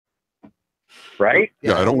right?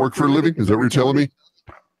 Yeah, I don't work for a living. Is that what you're telling me?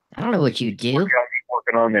 I don't know what you do.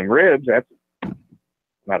 Working on them ribs, that's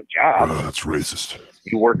not a job. Oh, that's racist.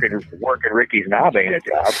 You working Ricky's knob ain't a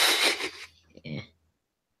job. Yeah.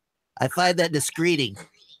 I find that discreeting.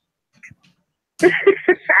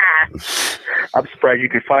 I'm surprised you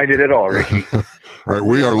could find it at all, Ricky. All right,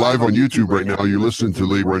 we are live on YouTube right now. You're listening to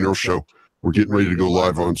Leroy and Earl Show. We're getting ready to go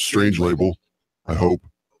live on Strange Label, I hope.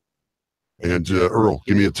 And Earl,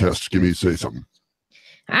 give me a test. Say something.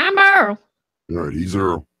 I'm Earl. All right, he's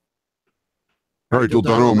Earl. All right,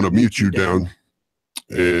 Dildano, I'm going to mute you down.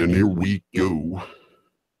 And here we go.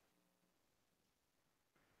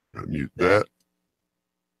 I mute that.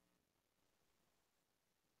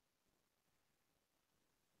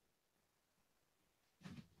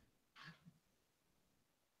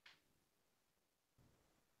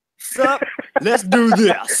 Sup? Let's do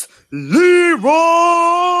this. Leroy!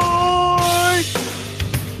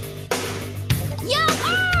 Yo,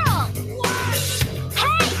 Earl! What?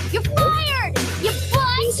 Hey, you're fired! You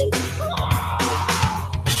butt!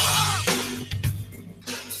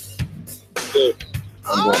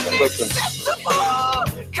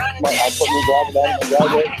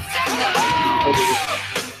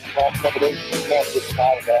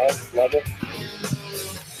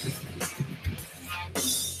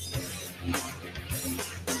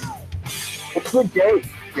 It's a good day,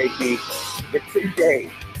 JP. It's a good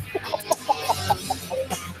day.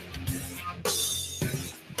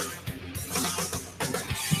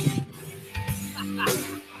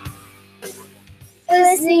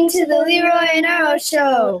 Listening to the Leroy and Earl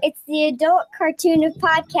Show. It's the adult cartoon of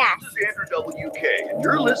podcasts. This is Andrew WK, and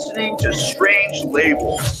you're listening to Strange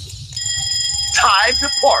Labels. Time to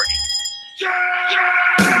party.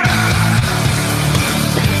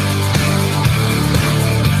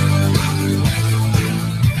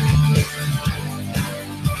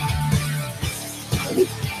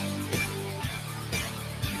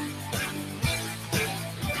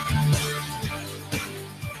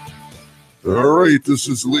 All right, this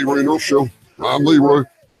is the Leroy and Earl Show. I'm Leroy.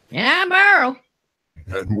 Yeah, I'm Earl.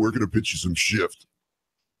 And we're going to pitch you some shift.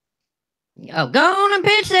 Oh, go on and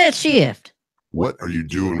pitch that shift. What are you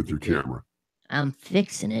doing with your camera? I'm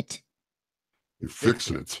fixing it. You're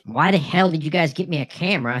fixing it. Why the hell did you guys get me a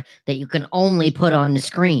camera that you can only put on the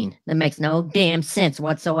screen? That makes no damn sense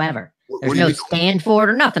whatsoever. There's no stand for it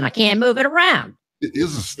or nothing. I can't move it around. It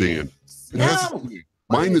is a stand. No.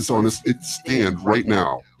 Mine is on its stand right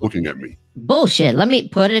now, looking at me. Bullshit. Let me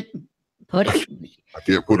put it. I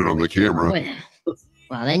can't put it on the camera.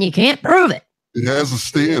 Well, then you can't prove it. It has a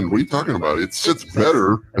stand. What are you talking about? It sits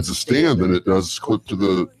better as a stand than it does clip to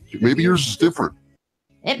the. Maybe yours is different.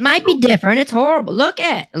 It might be different. It's horrible. Look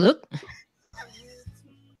at it. Look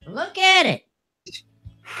at it.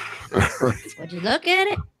 Would you look at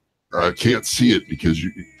it? I can't see it because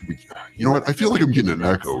you know what? I feel like I'm getting an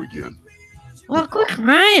echo again. Well, quit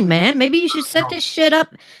crying, man. Maybe you should set this shit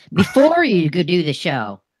up before you go do the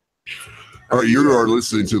show. All right, you are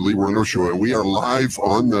listening to the Leroy and Earl Show, and we are live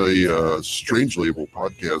on the Strange Label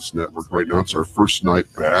Podcast Network right now. It's our first night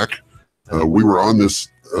back. We were on this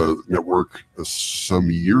network some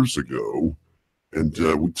years ago, and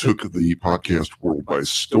we took the podcast world by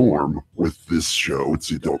storm with this show. It's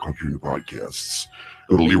the Adult Cartoon Podcasts.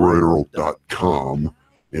 Go to LeroyandEarl.com.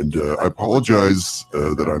 And I apologize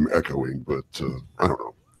that I'm echoing, but I don't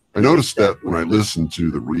know. I noticed that when I listened to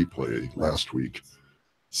the replay last week,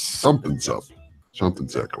 something's up.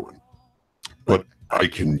 Something's echoing. But I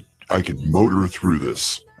can motor through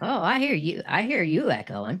this. Oh, I hear you. I hear you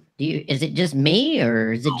echoing. Is it just me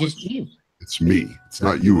or is it just you? It's me. It's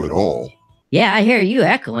not you at all. Yeah, I hear you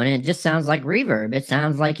echoing. It just sounds like reverb. It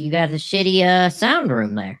sounds like you got a shitty sound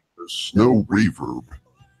room there. There's no reverb.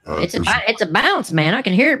 It's a bounce, man. I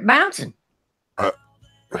can hear it bouncing.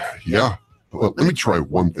 Yeah. Well, let me try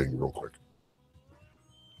one thing real quick.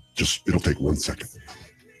 It'll take 1 second.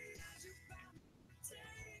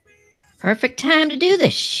 Perfect time to do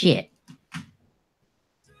this shit.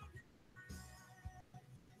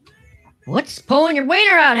 What's pulling your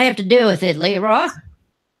wiener out have to do with it, Leroy?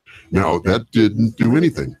 Now, that didn't do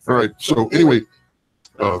anything. All right. So anyway,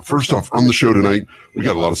 first off, on the show tonight, we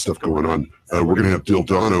got a lot of stuff going on. We're going to have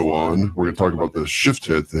Dildano on. We're going to talk about the shift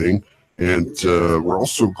head thing. And we're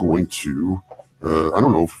also going to, I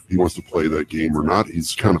don't know if he wants to play that game or not.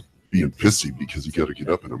 He's kind of being pissy because he got to get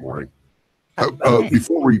up in the morning.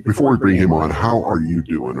 Before we bring him on, how are you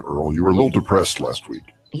doing, Earl? You were a little depressed last week.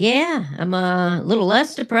 Yeah, I'm a little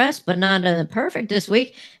less depressed, but not perfect this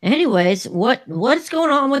week. Anyways, what's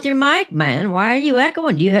going on with your mic, man? Why are you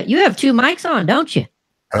echoing? You have two mics on, don't you?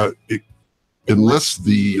 Unless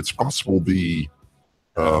it's possible the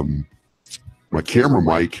my camera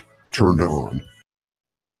mic turned on.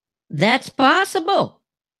 That's possible.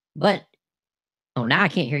 But now I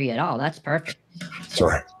can't hear you at all. That's perfect.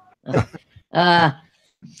 Sorry.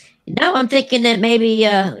 Now I'm thinking that maybe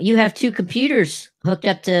you have two computers hooked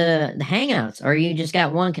up to the Hangouts, or you just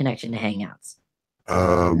got one connection to Hangouts.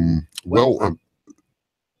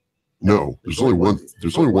 No, there's only one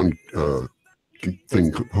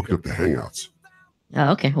thing hooked up to Hangouts.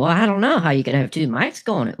 Oh, okay. Well, I don't know how you could have two mics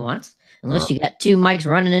going at once, unless you got two mics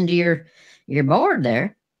running into your board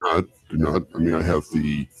there. I mean, I have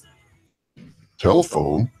the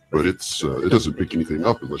telephone, but it doesn't pick anything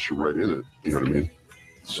up unless you're right in it. You know what I mean?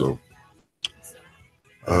 So,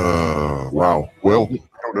 wow. Well, I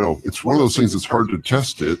don't know. It's one of those things that's hard to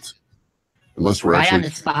test it unless we're right actually on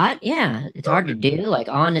the spot. Yeah, it's hard to do, like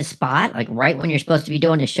on the spot, like right when you're supposed to be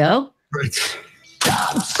doing the show. Right.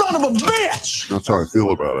 Son of a bitch! That's how I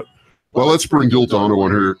feel about it. Well, let's bring Dildano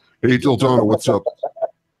on here. Hey, Dildano, what's up?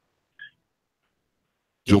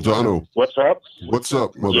 Dildano, What's up? what's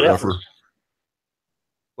up, mother Yeah. effer?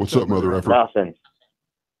 What's up, mother effer? Nothing.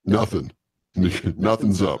 Nothing.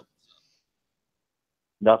 Nothing's up.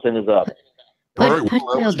 Nothing is up. Put, All right, put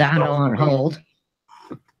well, that was- Dildano on hold.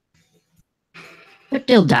 Put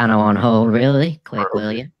Dildano on hold, really quick,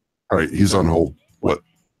 will you? All right, he's on hold. What?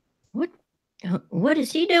 What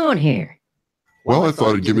is he doing here? Well, I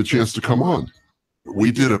thought I'd give him a chance to come on.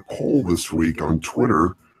 We did a poll this week on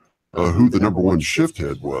Twitter who the number one shift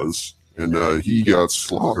head was, and he got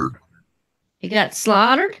slaughtered. He got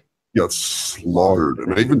slaughtered? He got slaughtered.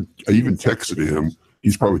 And I even texted him.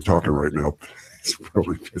 He's probably talking right now. He's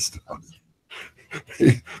probably pissed off.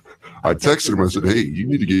 I texted him. I said, hey, you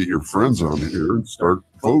need to get your friends on here and start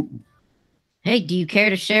voting. Hey, do you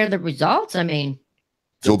care to share the results? I mean,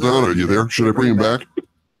 Dildano, are you there? Should I bring him back?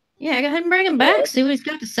 yeah, go ahead and bring him back. See what he's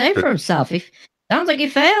got to say for himself. He sounds like he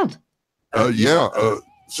failed.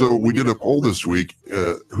 So we did a poll this week.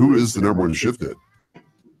 Who is the number one shift head?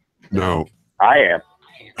 No, I am.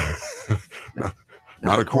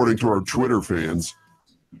 not according to our Twitter fans.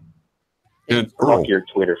 And Earl, Fuck your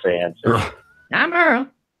Twitter fans. I'm Earl.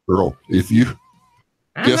 Earl, if you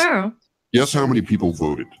I'm Yes. Earl. guess how many people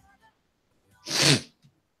voted?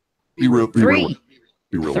 Be real. Be real. Three.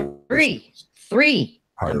 Be real. Three.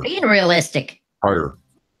 Higher. Being realistic. Higher.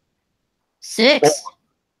 6.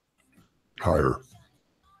 Higher.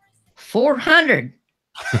 400.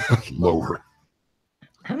 Lower.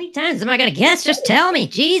 How many times am I going to guess? Just tell me.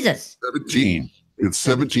 Jesus. 17. It's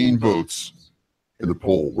 17 votes in the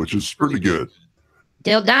poll, which is pretty good.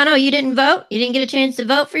 Dildano, you didn't vote? You didn't get a chance to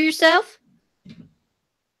vote for yourself?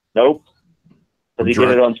 Nope. Because he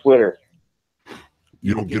did it on Twitter.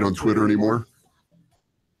 You don't get on Twitter anymore?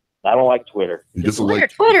 I don't like Twitter. He doesn't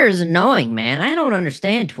like. Twitter is annoying, man. I don't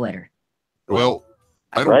understand Twitter. Well,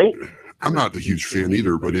 I don't. Right? I'm not a huge fan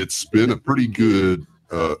either, but it's been a pretty good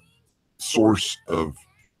source of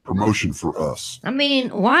promotion for us. I mean,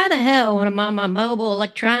 why the hell, when I'm on my mobile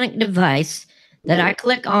electronic device, that I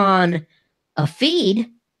click on a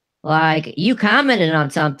feed, like you commented on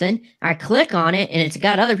something, I click on it and it's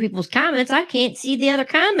got other people's comments, I can't see the other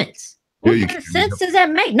comments. What Yeah, you kind of can. sense does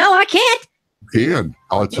that make? No, I can't. And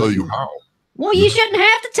I'll tell you how. Well, you shouldn't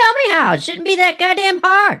have to tell me how. It shouldn't be that goddamn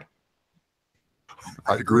hard.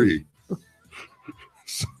 I agree.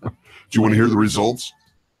 So, do you want to hear the results?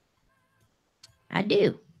 I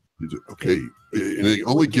do. Okay. And it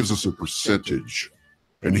only gives us a percentage.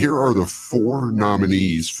 And here are the 4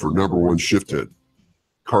 nominees for number one shift head.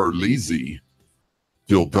 Carlisi,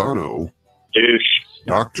 Dildano, Douche.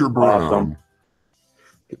 Dr. Brown, Awesome.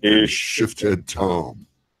 and shift head Tom.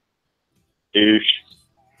 Douche.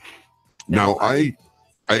 Now, I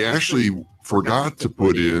actually forgot to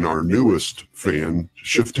put in our newest fan,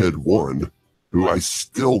 Shift Head 1, who I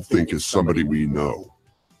still think is somebody we know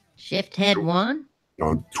Shift head 1?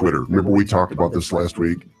 on Twitter. Remember we talked about this last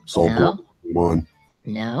week? Saul No. One.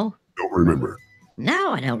 No. Don't remember.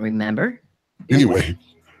 No, I don't remember. Anyway,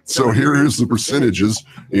 so here is the percentages.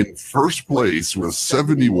 In first place with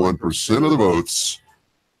 71% of the votes,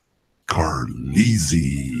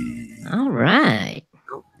 Carlisi. All right.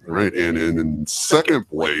 Right, and in second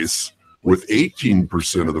place with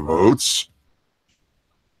 18% of the votes,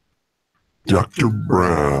 Dr.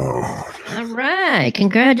 Brown. All right.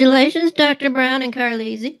 Congratulations, Dr. Brown and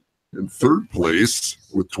Carlisi. In third place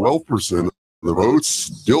with 12% of the votes,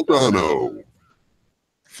 Dildano.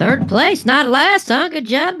 Third place, not last, huh? Good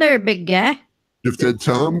job there, big guy. Shifthead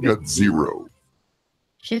Tom got 0.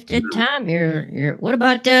 Shifted time. You're. What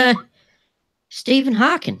about Stephen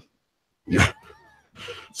Hawking? Yeah.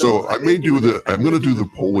 So I'm going to do the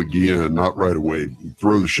poll again, not right away.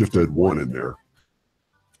 Throw the Shifthead 1 in there.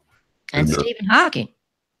 And Stephen Hawking.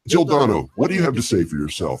 Dildano, what do you have to say for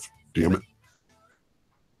yourself? Damn it.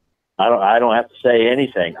 I don't have to say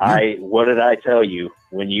anything. What did I tell you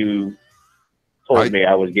when you told me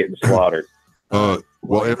I was getting slaughtered?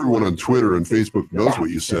 Well, everyone on Twitter and Facebook knows what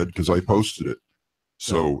you said because I posted it.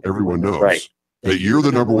 So everyone knows that you're the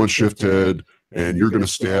 #1 shift head and you're going to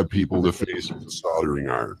stab people in the face with a soldering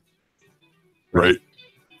iron. Right?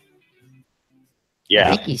 Yeah.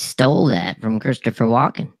 I think he stole that from Christopher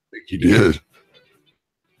Walken. I think he did.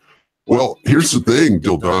 Well, here's the thing,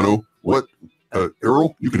 Dildano. What,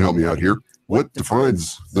 Earl, you can help me out here. What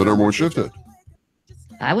defines the #1 shift head?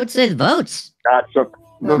 I would say the votes. Not some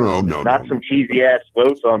No. some cheesy ass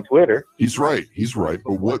votes on Twitter. He's right.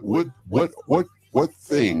 But what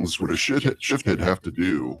things would a shift head have to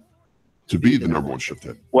do to be the #1 shift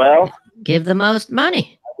head? Well, give the most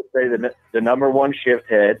money. I would say the #1 shift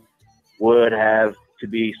head would have to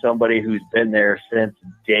be somebody who's been there since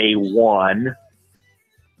day one.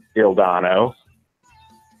 Dildano.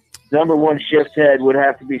 #1 shift head would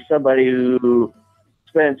have to be somebody who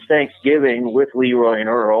spends Thanksgiving with Leroy and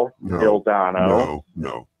Earl. Dildano.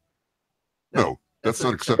 No, that's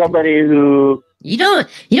not acceptable. Somebody who you don't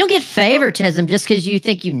get favoritism just because you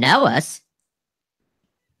think you know us.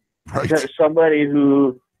 Right. Somebody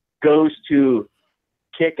who goes to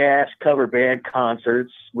kick-ass cover band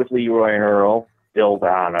concerts with Leroy and Earl.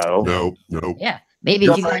 Dildano. No. Yeah, maybe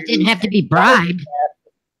you guys didn't have to be bribed.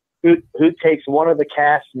 Who takes one of the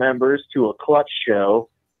cast members to a Clutch show?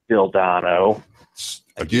 Dildano.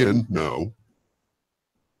 Again, no.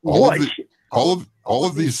 What? All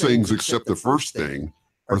of these things, except the first thing,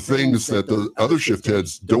 are things that the other shift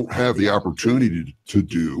heads don't have the opportunity to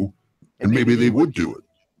do, and maybe they would do it.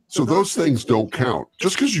 So those things don't count.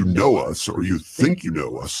 Just because you know us or you think you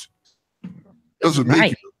know us doesn't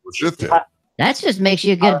make you a shift head. That just makes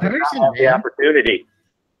you a good person. Have the opportunity.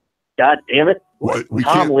 God damn it. What?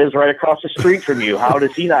 Tom lives right across the street from you. How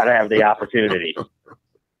does he not have the opportunity?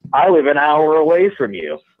 I live an hour away from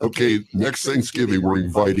you. Okay, next Thanksgiving, we're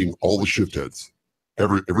inviting all the shift heads.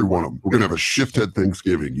 Every one of them. We're going to have a shift head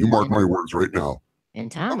Thanksgiving. You mark my words right now.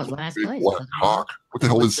 And Tom was last Big place. black cock. What the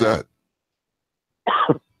hell is that?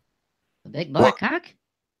 A big black cock?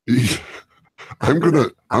 I'm gonna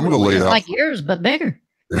lay it out. Like yours, but bigger.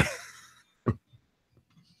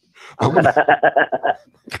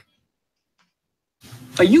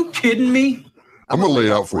 Are you kidding me? I'm going to lay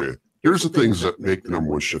it out for you. Here's the things that make the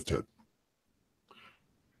 #1 shift head.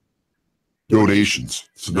 Donations.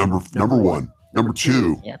 It's number one. Number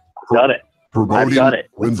two. Yep. Got it. Promoting. Got it.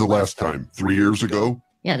 When's the last time? 3 years ago?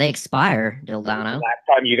 Yeah, they expire, Dildano. Last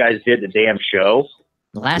time you guys did the damn show.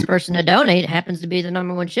 The last person to donate happens to be the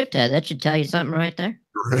 #1 shift head. That should tell you something right there.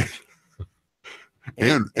 Right.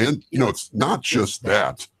 And it's not just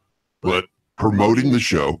that, but promoting the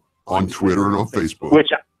show on Twitter and on Facebook.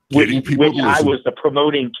 Which people to I listen. was the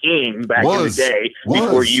promoting king back in the day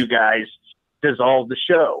before you guys dissolved the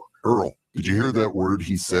show. Earl, did you hear that word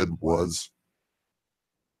he said was?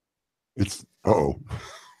 It's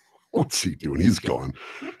what's he doing? He's gone.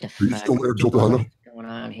 What the Are you fuck still there, Dildano? is going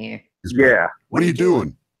on here? Yeah. What are you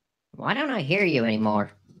doing? Why don't I hear you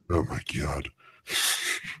anymore? Oh my God.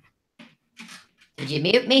 Did you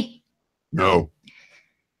mute me? No.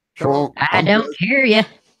 Come on. I don't hear you.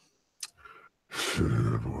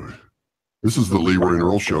 Oh, boy. This is the Leroy and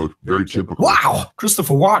Earl show. Very typical. Wow,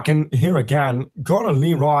 Christopher Walken here again. Go to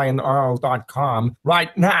LeroyandEarl.com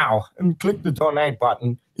right now and click the donate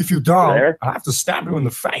button. If you don't, I'll have to stab you in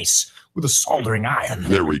the face with a soldering iron.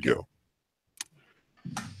 There we go.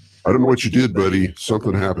 I don't know what you did, buddy.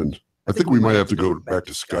 Something happened. I think we might have to go back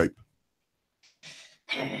to Skype.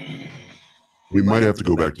 We might have to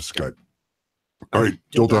go back to Skype. All right,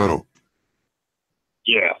 Dildano.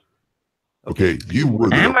 Yeah. Okay, you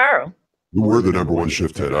were I'm Earl. You were the #1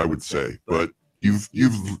 shift head, I would say, but you've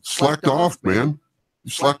slacked off, man. You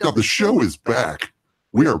slacked off. The show is back.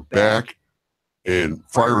 We are back and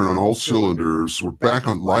firing on all cylinders. We're back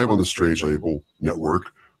on live on the Strange Label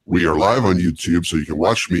Network. We are live on YouTube, so you can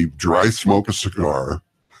watch me dry smoke a cigar,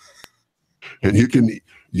 and you can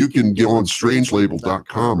get on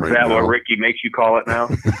strangelabel.com right now. Is that what Ricky makes you call it now?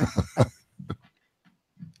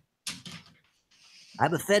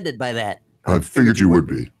 I'm offended by that. I figured you would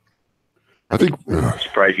be. I think I'm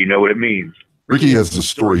surprised you know what it means. Ricky has the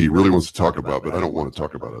story he really wants to talk about, but I don't want to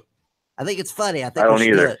talk about it. I think it's funny. I think I don't we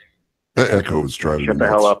should do either. it. That echo is driving Shut me the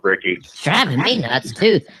nuts. hell up, Ricky. It's driving me nuts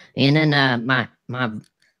too. And then my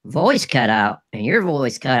voice cut out, and your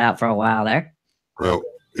voice cut out for a while there. Well,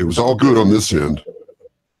 it was all good on this end.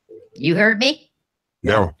 You heard me?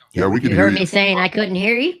 Yeah, we can You hear heard you. me saying I couldn't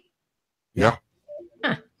hear you? Yeah.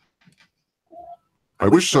 Huh. I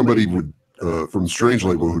wish somebody would from Strange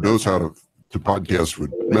Label who knows how to podcast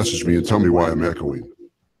would message me and tell me why I'm echoing.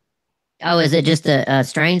 Oh, is it just a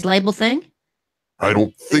Strange Label thing? I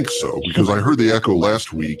don't think so, because I heard the echo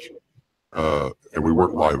last week, and we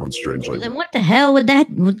weren't live on Strange Label. Then what the hell what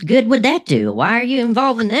good would that do? Why are you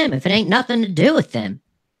involving them if it ain't nothing to do with them?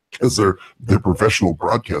 Because they're professional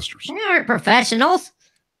broadcasters. They aren't professionals.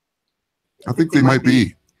 I think they might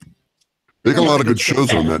be. They got a lot of good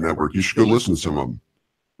shows on that network. You should go listen to some of them.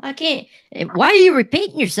 I can't. Why are you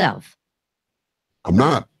repeating yourself? I'm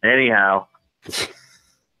not. Anyhow.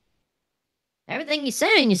 Everything you're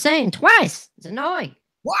saying twice. It's annoying.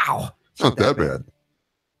 Wow. It's not that bad.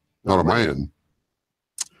 Not on my end.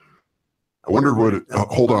 I wondered what it...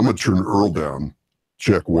 hold on, I'm going to turn Earl down.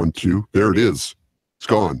 Check 1, 2. There it is. It's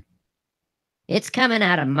gone. It's coming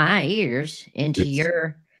out of my ears into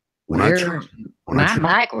my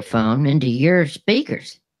microphone, into your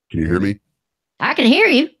speakers. Can you hear me? I can hear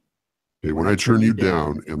you. Okay, when I turn you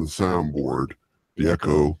down in the soundboard, the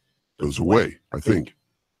echo goes away, I think.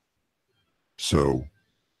 So...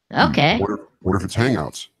 Okay. What if it's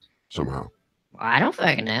Hangouts somehow? Well, I don't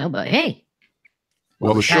fucking know, but hey.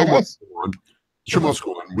 Well, the show must go on. The show must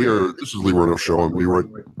go on. This is Leroy No Show, and Leroy.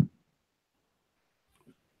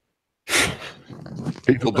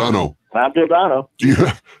 Hey, Dildano. I'm Dildano. Do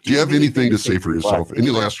you have anything to say for yourself? What? Any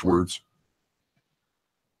last words?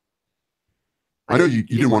 I know you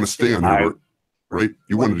didn't want to stay on here, right?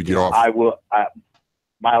 You wanted to get off.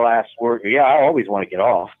 My last word. Yeah, I always want to get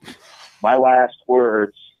off. My last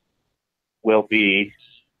words will be,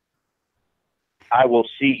 I will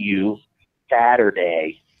see you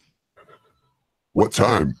Saturday. What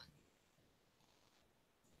time?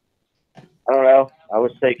 I don't know. I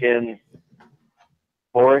was thinking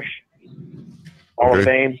 4-ish. Hall of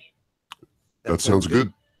Fame. That sounds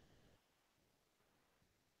good.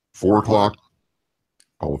 4 o'clock.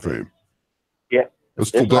 Hall of Fame. Yeah.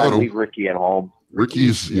 That's Dildano. Leave Ricky at home.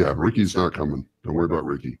 Ricky's not coming. Don't worry about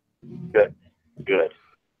Ricky. Good.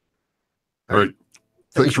 All right.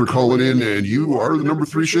 Thanks for calling in, and you are the number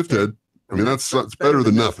 3 shift head. I mean, that's better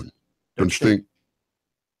than nothing, don't you think?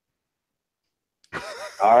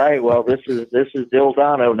 All right. Well, this is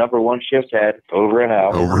Dildano, number 1 shift head. Over and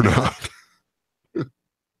out. Over and out.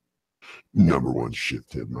 Number 1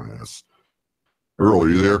 shift head, my ass. Earl, are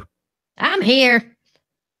you there? I'm here.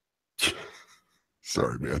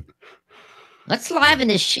 Sorry, man. Let's liven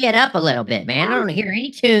this shit up a little bit, man. I don't hear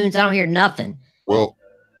any tunes. I don't hear nothing. Well,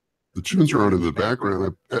 the tunes are on in the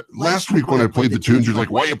background. Last week when I played the tunes, you're like,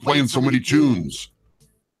 why are you playing so many tunes?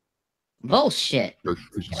 Bullshit.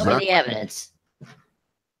 Exactly. Show me the evidence.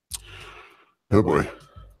 Oh, boy.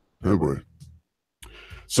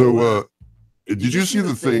 So, did you see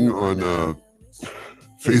the thing on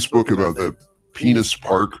Facebook about the penis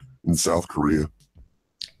park in South Korea?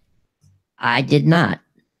 I did not.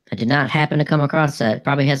 I did not happen to come across that. It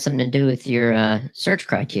probably has something to do with your search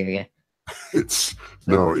criteria. It's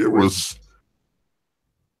a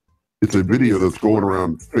video that's going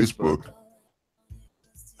around Facebook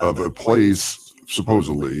of a place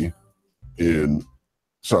supposedly in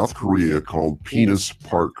South Korea called Penis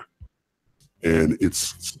Park. And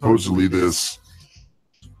it's supposedly there's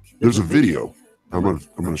a video. I'm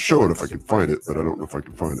gonna show it if I can find it, but I don't know if I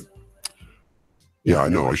can find it. Yeah, I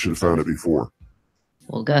know. I should have found it before.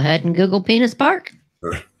 Well, go ahead and Google Penis Park.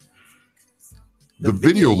 The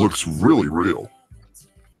video looks really real.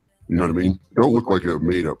 You know what I mean? It don't look like a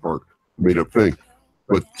made-up park, made-up thing.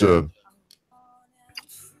 But,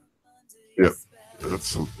 yeah,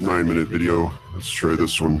 that's a 9-minute video. Let's try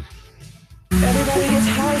this one. Everybody gets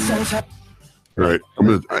high sometimes. All right,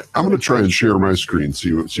 I'm gonna try and share my screen.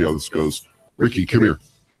 See how this goes. Ricky, come here.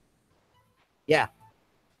 Yeah.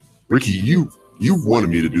 Ricky, you wanted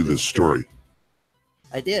me to do this story.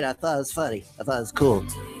 I did. I thought it was funny. I thought it was cool.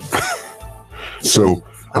 So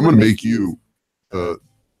I'm going to make you,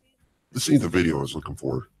 this ain't the video I was looking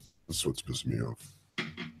for. This is what's pissing me off.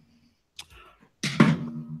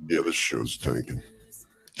 Yeah, this show's tanking.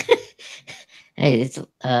 Hey, it's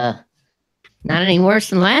not any worse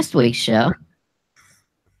than last week's show.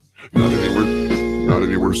 Not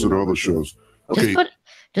any worse than all the shows. Okay.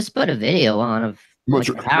 Just put a video on of like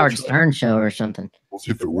the Howard Stern show or something. We'll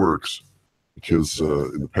see if it works. Because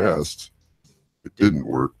in the past, it didn't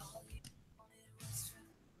work.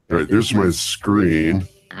 All right, there's my screen.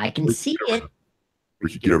 I can see it.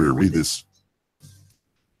 We could get over here and read this.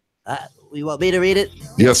 You want me to read it?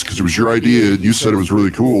 Yes, because it was your idea. You said it was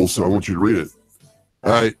really cool, so I want you to read it.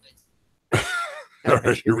 All right. All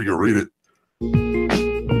right, here we go. Read it.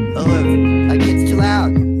 Oh, it's too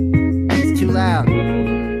loud. It's too loud.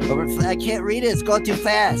 I can't read it. It's going too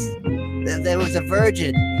fast. there was a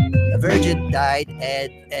virgin. A virgin died,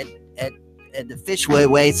 and the fish went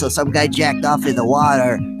away. So some guy jacked off in the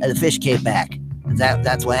water, and the fish came back.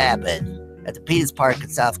 That's what happened at the Penis Park in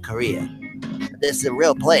South Korea. This is a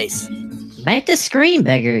real place. Make the screen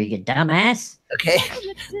bigger, you dumbass. Okay.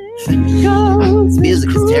 This music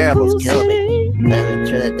is terrible. It's killing me.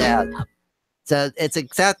 Turn it down. So it's in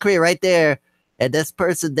South Korea right there. And this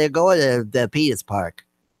person, they're going to the Penis Park.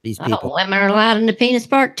 These people. Oh, women are allowed in the Penis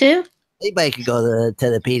Park too? Anybody can go to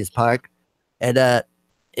the Penis Park. And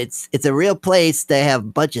it's a real place. They have a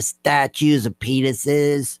bunch of statues of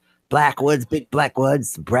penises. Black ones, big black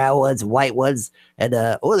ones, brown ones, white ones. And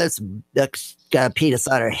that's got a penis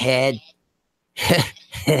on her head.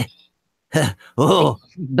 Oh,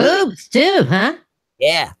 boobs too, huh?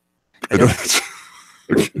 Yeah. This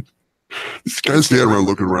guy's standing around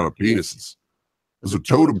looking around at penises. Those are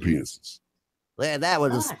totem penises. Yeah, that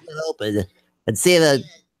one was split open. And see the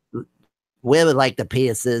women like the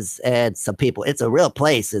penises and some people. It's a real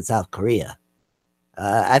place in South Korea.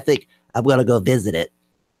 I think I'm gonna go visit it.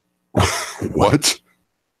 What?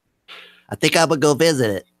 I think I'm gonna go visit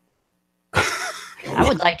it. I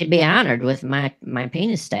would like to be honored with my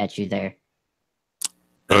penis statue there.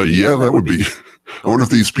 Yeah, that would be. I wonder if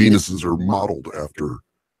these penises are modeled after,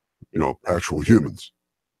 actual humans.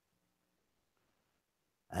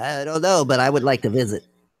 I don't know, but I would like to visit.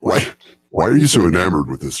 Why are you so enamored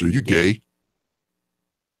with this? Are you gay?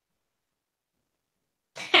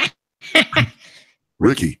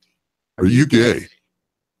 Ricky, are you gay?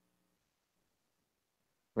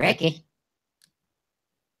 Ricky?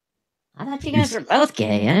 I thought you guys were both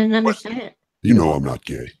gay. I didn't understand. You know I'm not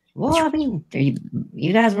gay. Well, I mean,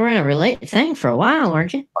 you guys were in a related thing for a while,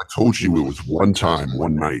 weren't you? I told you it was one time,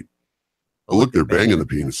 one night. Oh, look, they're banging the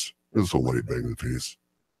penis. This old lady banging the penis.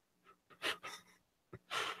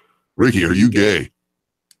 Ricky, are you gay?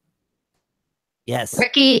 Yes.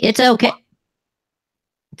 Ricky, it's okay.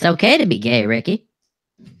 It's okay to be gay, Ricky.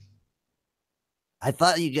 I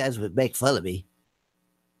thought you guys would make fun of me.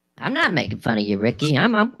 I'm not making fun of you, Ricky.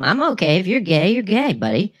 I'm okay. If you're gay,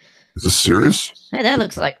 buddy. Is this serious? Hey, that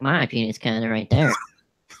looks like my penis kind of right there.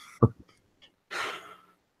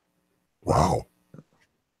 Wow.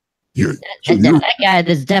 That guy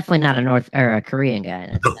is definitely not a Korean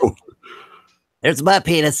guy. No. There's my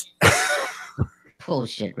penis.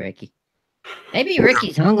 Bullshit, Ricky. Maybe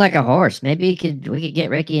Ricky's hung like a horse. Maybe we could get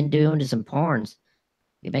Ricky and do into some porns.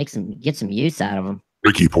 We get some use out of him.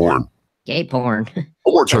 Ricky porn. Gay porn.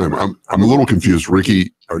 One more time. I'm a little confused.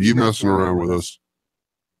 Ricky, are you messing around with us?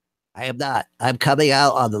 I am not. I'm coming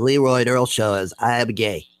out on the Leroy and Earl show as I am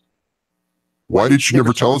gay. Why did you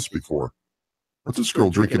never tell us before? What's this girl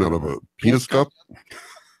drinking out of a penis cup?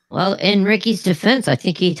 Well, in Ricky's defense, I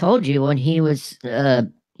think he told you when he was,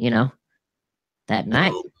 that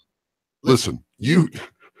night. Listen, you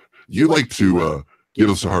like to give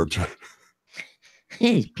us a hard time.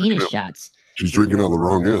 Hey, penis shots. She's drinking out of the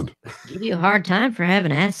wrong end. Give you a hard time for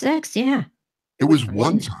having ass sex? Yeah. It was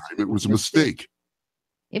one time. It was a mistake.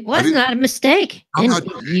 It was not a mistake.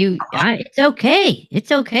 It's okay.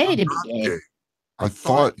 It's okay to be gay. Gay. I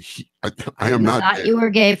thought I am not. I thought gay. you were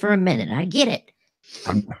gay for a minute. I get it.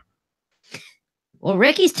 Well,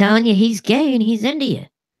 Ricky's telling you he's gay and he's into you,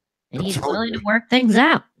 and he's willing to work things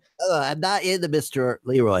out. I'm not into Mr.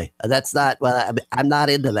 Leroy. That's not. Well, I'm not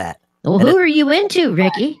into that. Well, who are you into,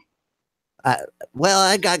 Ricky? Well,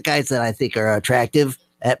 I got guys that I think are attractive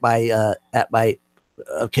at my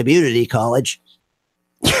community college.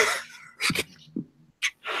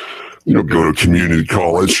 You don't go to community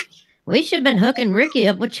college. We should have been hooking Ricky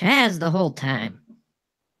up with Chaz the whole time.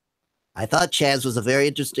 I thought Chaz was a very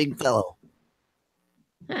interesting fellow.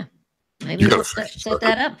 Huh. Maybe we'll set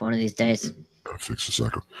that up one of these days. Gotta fix a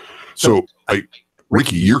second. So,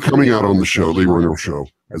 Ricky, you're coming out on the show, Leroy and Earl show,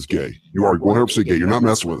 as gay. You are 100% gay. You're not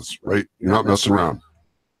messing with us, right? You're not messing around.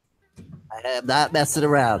 I am not messing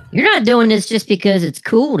around. You're not doing this just because it's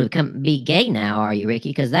cool to be gay now, are you, Ricky?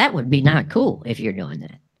 Because that would be not cool if you're doing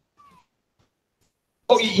that.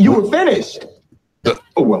 Oh, you were finished. Oh,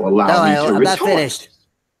 well, allow me to I'm not retort. finished.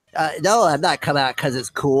 No, I'm not coming out because it's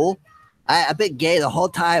cool. I've been gay the whole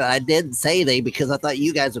time. I didn't say anything because I thought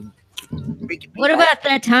you guys would. What about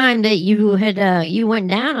that time that you had you went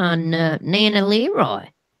down on Nana Leroy?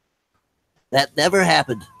 That never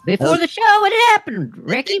happened. Before the show, it happened,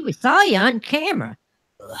 Ricky. We saw you on camera.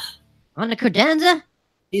 On the credenza.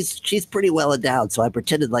 She's pretty well endowed, so I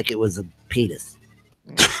pretended like it was a penis.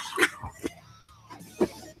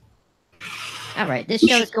 All right, this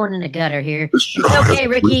show's going in the gutter here. It's okay,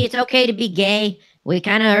 Ricky. It's okay to be gay. We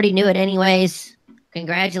kind of already knew it anyways.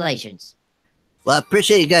 Congratulations. Well, I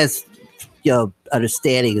appreciate you guys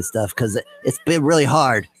understanding and stuff because it's been really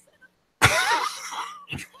hard.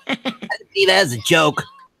 I didn't mean that as a joke.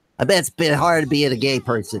 I bet it's been hard to be a gay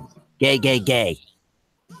person. Gay.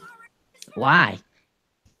 Why?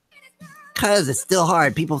 Because it's still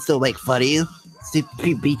hard. People still make fun of you.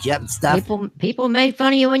 People beat you up and stuff. People made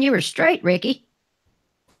fun of you when you were straight, Ricky.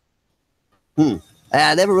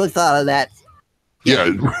 I never really thought of that. Yeah,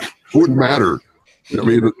 it wouldn't matter. I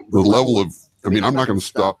mean, the level of, I'm not going to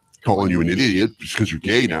stop calling you an idiot just because you're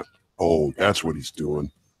gay now. Oh, that's what he's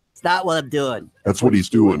doing. It's not what I'm doing. That's what he's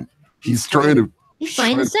doing. He's trying to. He's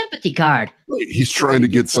playing the sympathy card. He's trying to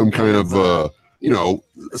get some kind of, a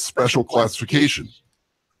special classification.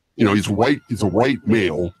 He's white. He's a white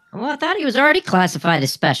male. Well, I thought he was already classified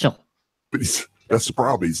as special. But that's the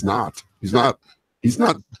problem. He's not. He's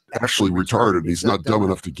not actually retarded. He's not dumb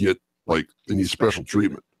enough to get any special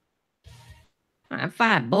treatment. I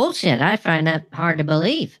find bullshit. I find that hard to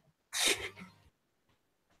believe.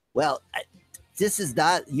 Well, this is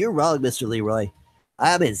not. You're wrong, Mr. Leroy.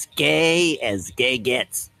 I'm as gay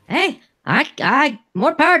gets. Hey, I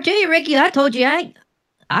more power to you, Ricky. I told you I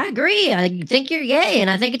agree. I think you're gay, and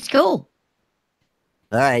I think it's cool.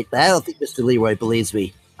 All right, I don't think Mr. Leroy believes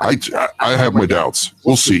me. I have my doubts.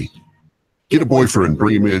 We'll see. Get a boyfriend,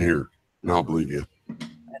 bring him in here, and I'll believe you.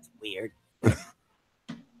 That's weird.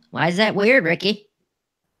 Why is that weird, Ricky?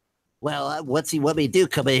 Well, what's he want me to do?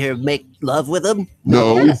 Come in here and make love with him?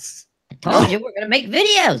 No. Yes. I told you we're going to make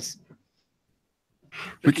videos.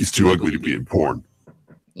 Ricky's too ugly to be in porn.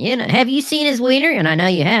 Have you seen his wiener? And I know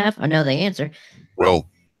you have. I know the answer. Well,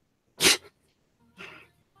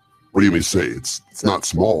 what do you mean say? It's not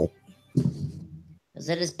small. Is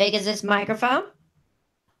it as big as this microphone?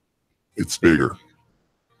 It's bigger.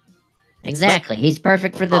 Exactly. He's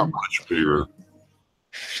perfect for the... Not much bigger.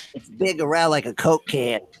 It's big around like a Coke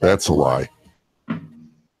can. That's a lie.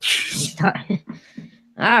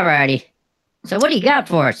 Alrighty. So what do you got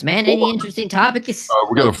for us, man? Any interesting topics?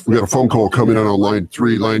 We got a phone call coming in on line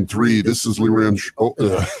three. This is Leroy and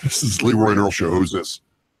this is Leroy and Earl show. Who's this?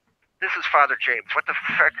 This is Father James. What the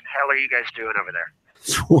frick hell are you guys doing over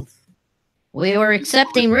there? We were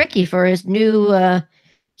accepting Ricky for his new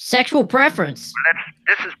sexual preference.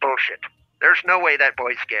 This is bullshit. There's no way that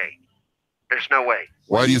boy's gay. There's no way.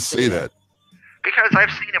 Why do you say that? Because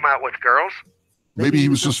I've seen him out with girls. Maybe he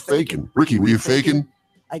was just faking. Ricky, were you faking?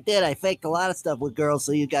 I did. I faked a lot of stuff with girls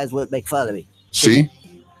so you guys wouldn't make fun of me. See?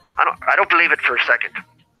 I don't believe it for a second.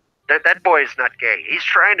 That boy is not gay. He's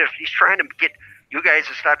trying to get you guys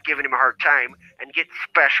to stop giving him a hard time and get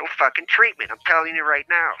special fucking treatment. I'm telling you right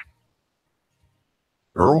now.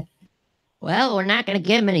 Earl? Well, we're not going to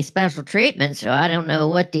give him any special treatment, so I don't know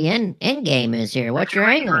what the end game is here. What's your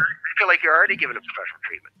angle? I feel like you're already giving him special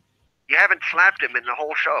treatment. You haven't slapped him in the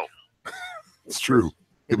whole show. It's true.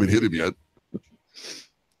 You haven't hit him yet.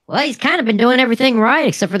 Well, he's kind of been doing everything right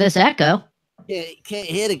except for this echo. Yeah, you can't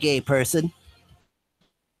hit a gay person.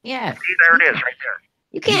 Yeah. See, there it is right there.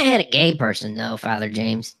 You can't hit a gay person, though, Father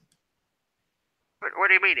James. What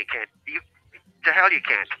do you mean you can't? The hell you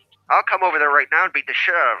can't. I'll come over there right now and beat the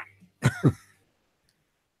shit out of him.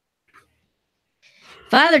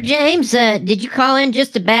 Father James, did you call in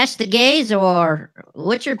just to bash the gays, or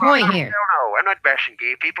what's your point here? No, I'm not bashing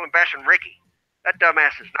gay people. I'm bashing Ricky. That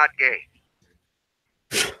dumbass is not gay.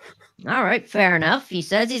 All right, fair enough. He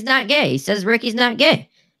says he's not gay. He says Ricky's not gay.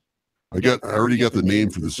 I already got the name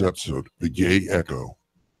for this episode, The Gay Echo.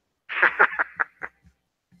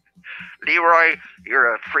 Leroy,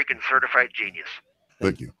 you're a freaking certified genius.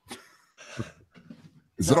 Thank you.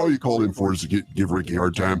 Is that all you called in for, is to give Ricky a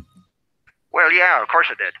hard time? Well, yeah, of course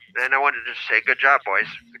I did. And I wanted to just say, good job, boys.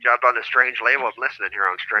 Good job on the Strange Label. I'm listening here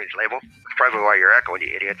on Strange Label. That's probably why you're echoing,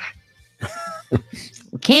 you idiots.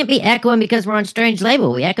 We can't be echoing because we're on Strange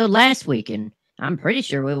Label. We echoed last week, and I'm pretty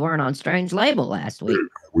sure we weren't on Strange Label last week.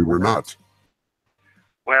 We were not.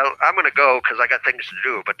 Well, I'm going to go because I got things to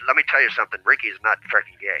do. But let me tell you something. Ricky is not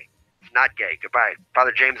freaking gay. He's not gay. Goodbye.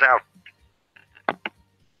 Father James out.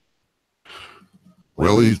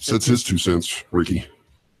 Well, that's his 2 cents, Ricky.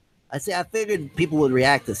 I figured people would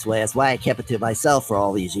react this way. That's why I kept it to myself for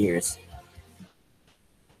all these years.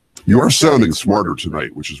 You are sounding smarter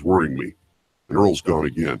tonight, which is worrying me. And Earl's gone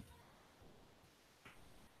again.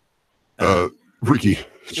 Ricky,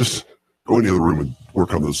 just go in the other room and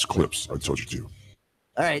work on those clips I told you to.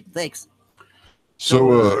 All right, thanks.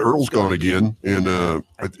 So Earl's gone again, and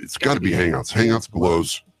it's got to be Hangouts. Hangouts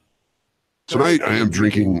blows. Tonight I am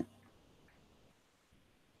drinking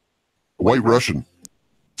White Russian,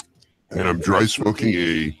 and I'm dry smoking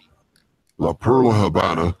a La Perla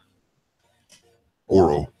Habana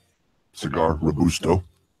Oro cigar Robusto.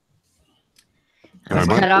 I was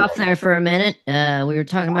cut off there for a minute. We were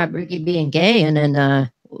talking about Ricky being gay, and then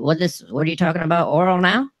what are you talking about, oral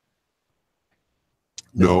now?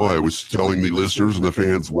 No, I was telling the listeners and the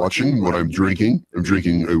fans watching what I'm drinking. I'm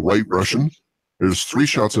drinking a White Russian. There's 3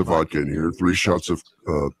 shots of vodka in here, 3 shots of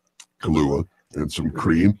Kahlua, and some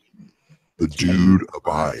cream. The dude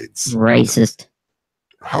abides. Racist.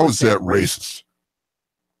 How is that racist?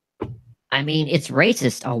 I mean, it's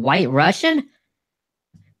racist. A White Russian?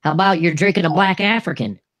 How about you're drinking a Black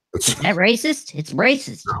African? Is that racist? It's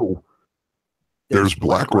racist. No. There's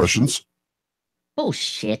Black Russians.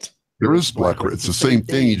 Bullshit. There is Black. It's the same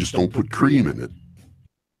thing. You just don't put cream in it.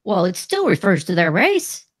 Well, it still refers to their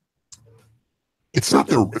race. It's not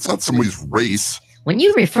somebody's race. When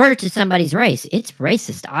you refer to somebody's race, it's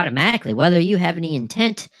racist automatically, whether you have any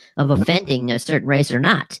intent of offending a certain race or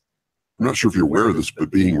not. I'm not sure if you're aware of this,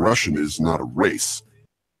 but being Russian is not a race.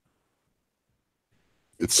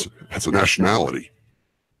 It's a nationality.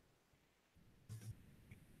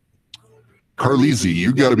 Carlisi,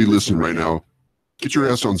 you got to be listening right now. Get your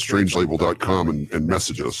ass on strangelabel.com and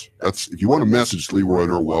message us. If you want to message Leroy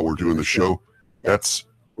and Earl while we're doing the show, that's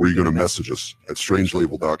where you're going to message us, at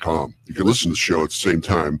strangelabel.com. You can listen to the show at the same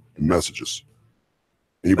time and message us.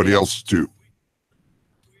 Anybody else too?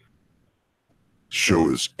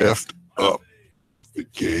 Show is effed up. The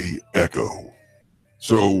gay echo.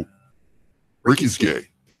 So Ricky's gay.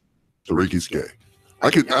 So Ricky's gay. I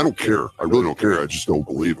don't care. I really don't care. I just don't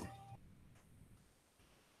believe him.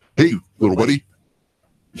 Hey, little buddy.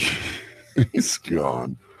 He's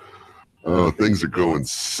gone. Things are going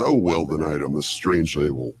so well tonight on the Strange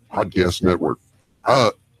Label Podcast Network.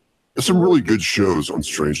 There's some really good shows on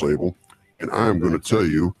Strange Label, and I'm going to tell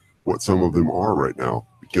you what some of them are right now,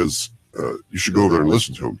 because you should go over there and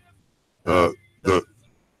listen to them.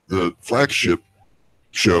 The flagship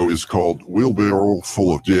show is called Wheelbarrow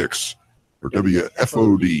Full of Dicks, or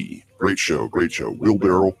WFOD. Great show.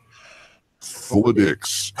 Wheelbarrow Full of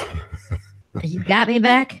Dicks. You got me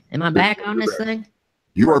back? Am I back on this thing?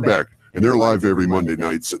 You are back, and they're live every Monday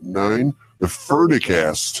nights at 9. The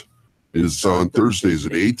Ferdicast is on Thursdays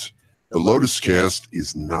at 8. The Lotus Cast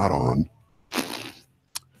is not on.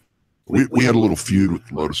 We had a little feud with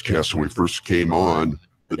the Lotus Cast when we first came on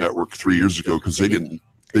the network 3 years ago, because they didn't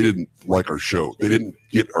like our show. They didn't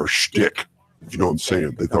get our shtick, if you know what I'm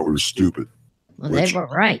saying. They thought we were stupid. Well, they were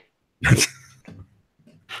right.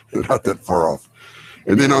 They're not that far off.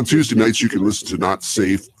 And then on Tuesday nights, you can listen to Not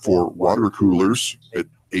Safe for Water Coolers at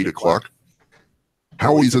 8 o'clock.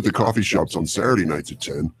 Howie's at the coffee shops on Saturday nights at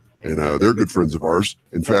 10. And they're good friends of ours.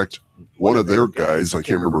 In fact, one of their guys, I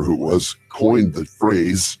can't remember who it was, coined the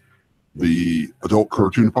phrase, the adult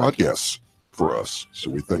cartoon podcasts for us. So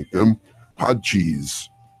we thank them. Pod Cheese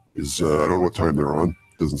is, I don't know what time they're on.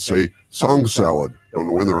 Doesn't say. Song Salad. Don't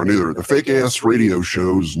know when they're on either. The Fake Ass Radio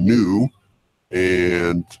Show's new.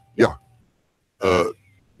 And yeah.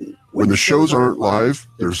 When the shows aren't live,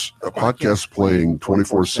 there's a podcast playing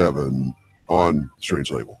 24/7 on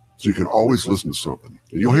Strange Label. So you can always listen to something.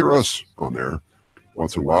 And you'll hear us on there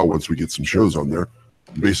once in a while. Once we get some shows on there,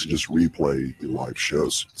 we basically just replay the live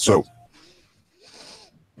shows. So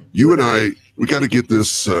you and I, we got to get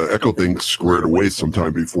this echo thing squared away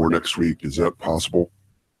sometime before next week. Is that possible,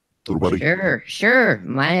 little buddy? Sure.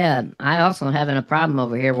 I also having a problem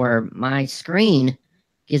over here where my screen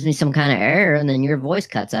gives me some kind of error, and then your voice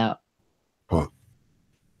cuts out. Huh.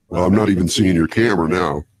 Well, I'm not even seeing your camera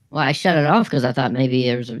now. Well, I shut it off because I thought maybe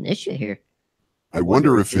there was an issue here. I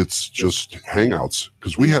wonder if it's just Hangouts,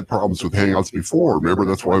 because we had problems with Hangouts before. Remember,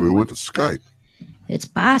 that's why we went to Skype. It's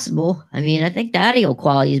possible. I mean, I think the audio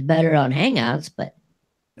quality is better on Hangouts, but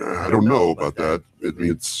I don't know about that. I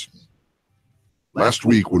mean, it's last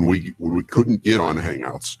week when we couldn't get on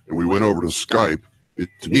Hangouts and we went over to Skype.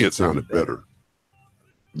 To me, it sounded better.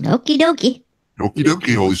 Okie dokie. Okie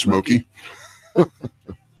dokie, holy smoky. All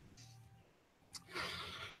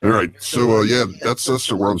right. So, yeah, that's us.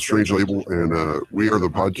 So we're on Strange Label, and we are the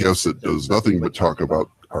podcast that does nothing but talk about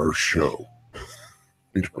our show.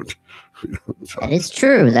 That is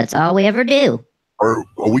true. That's all we ever do.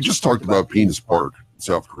 We just talked about Penis Park in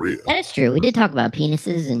South Korea. That is true. We did talk about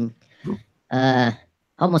penises and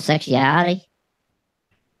homosexuality.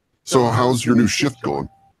 So how's your new shift going?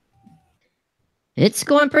 It's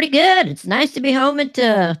going pretty good. It's nice to be home at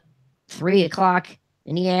 3 o'clock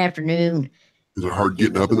in the afternoon. Is it hard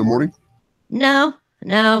getting up in the morning? No.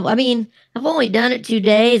 I mean, I've only done it 2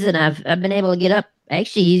 days, and I've been able to get up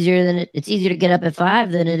actually easier than it's easier to get up at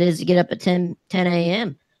 5 than it is to get up at 10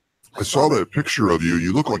 a.m. I saw that picture of you.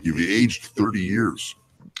 You look like you've aged 30 years.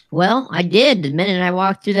 Well, I did. The minute I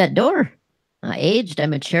walked through that door, I aged, I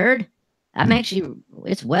matured. I'm actually,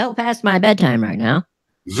 it's well past my bedtime right now.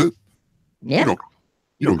 Is it? Yeah.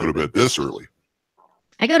 You don't go to bed this early.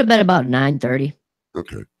 I go to bed about 9:30.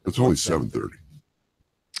 Okay. It's only 7:30.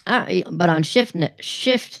 But on shift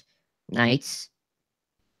nights.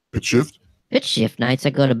 Pitch shift? Pitch shift nights, I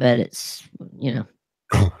go to bed at,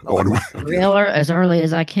 Okay. as early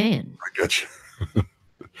as I can. I get you.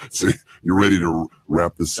 So you're ready to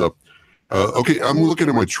wrap this up. Okay, I'm looking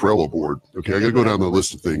at my Trello board. Okay, I got to go down the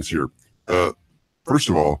list of things here. First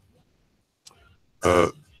of all,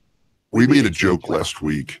 we made a joke last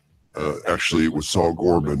week. Actually, with Saul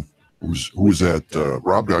Gorman, who was at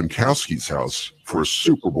Rob Gronkowski's house for a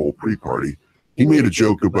Super Bowl pre-party. He made a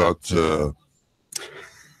joke about.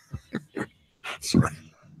 Sorry,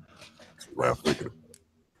 laughing.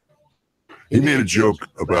 He made a joke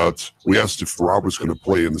about. We asked if Rob was going to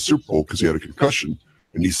play in the Super Bowl because he had a concussion,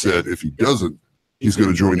 and he said if he doesn't, he's going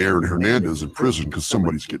to join Aaron Hernandez in prison because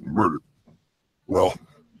somebody's getting murdered. Well,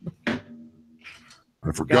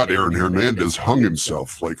 I forgot Aaron Hernandez hung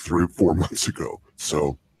himself like 3 or 4 months ago.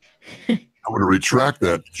 So I'm going to retract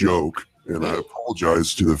that joke, and I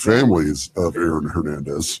apologize to the families of Aaron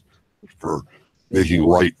Hernandez for making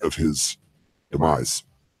light of his demise.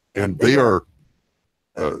 And they are,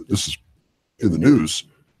 this is in the news,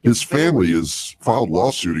 his family has filed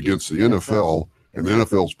lawsuit against the NFL and the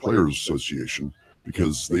NFL's Players Association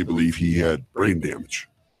because they believe he had brain damage,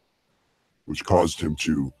 which caused him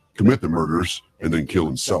to commit the murders and then kill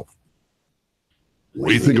himself. What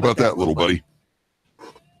do you think about that, little buddy?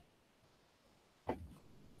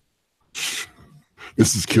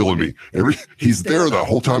 This is killing me. He's there the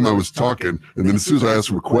whole time I was talking, and then as soon as I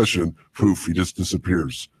ask him a question, poof, he just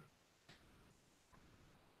disappears.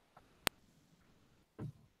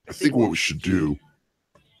 I think what we should do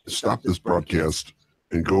is stop this broadcast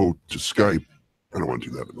and go to Skype. I don't want to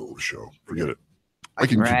do that in the middle of the show. Forget it.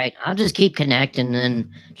 Right. I'll just keep connecting and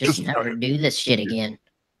just never do this shit again.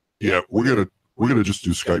 Yeah, we're gonna just do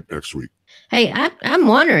Skype next week. Hey, I'm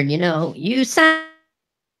wondering, you sound.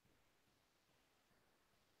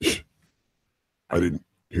 I didn't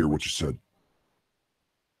hear what you said.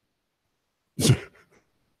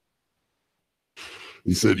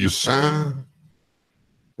 He said you sound.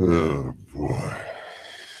 Oh boy.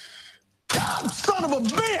 Son of a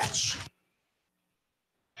bitch!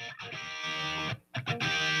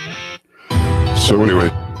 So anyway,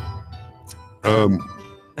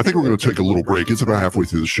 I think we're going to take a little break. It's about halfway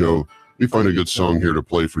through the show. Let me find a good song here to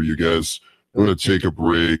play for you guys. I'm going to take a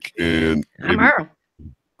break and I'm Earl.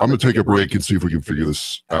 I'm going to take a break and see if we can figure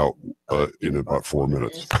this out in about 4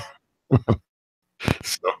 minutes.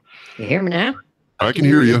 So, you hear me now? I can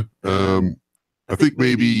hear you. I think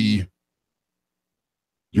maybe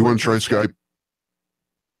you want to try Skype?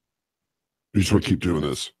 You just want to keep doing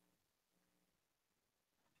this.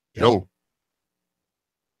 Hello.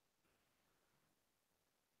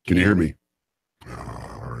 Can you hear me?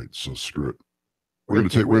 All right, so screw it. We're gonna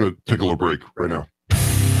take a little break right now.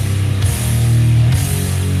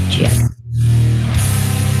 Yeah.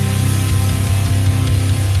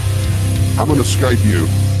 I'm gonna Skype you.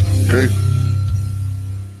 Okay.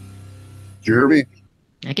 Do you hear me?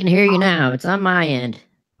 I can hear you now. It's on my end.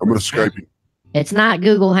 I'm gonna Skype you. It's not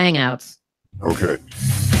Google Hangouts. Okay.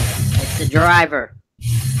 It's the driver.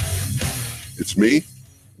 It's me?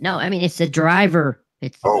 No, I mean it's the driver.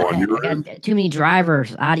 It's on your end? too many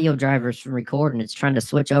drivers, audio drivers from recording. It's trying to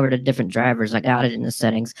switch over to different drivers. I got it in the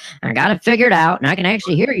settings. I got it figured out, and I can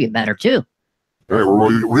actually hear you better too. All right,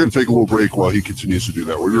 we're going to take a little break while he continues to do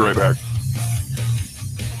that. We'll be right back.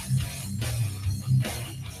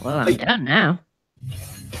 Well, I'm done now.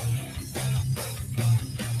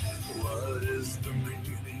 What is the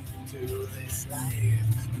meaning to this life?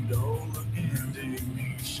 No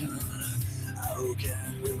indignation. How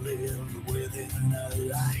can we live within a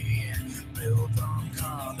lie built on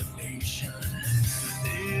condemnation?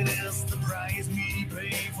 It is the price we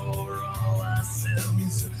pay for all our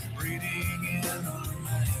sins. Breathing in our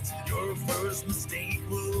minds. Your first mistake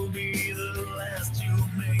will be the last you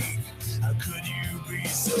make. How could you be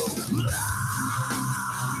so blind?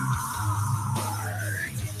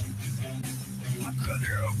 How could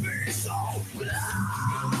you be so blind?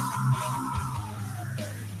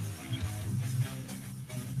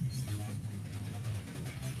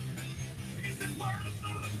 Is it part of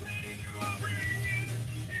the pain you are bringing?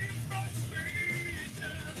 It's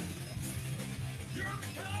frustration. You're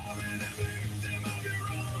becoming a victim of your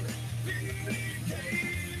own vindication.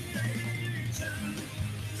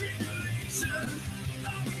 Tribulation,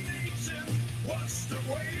 domination, what's the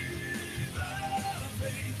way of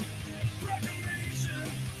faith? Proclamation,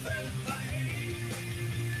 that I hate.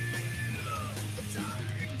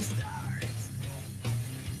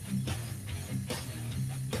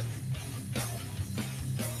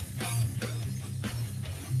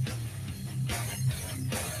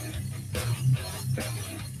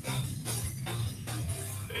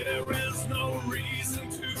 There is no reason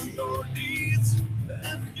to your deeds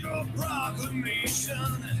and your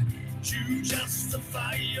proclamation to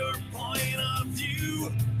justify your point of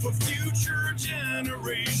view for future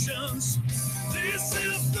generations. This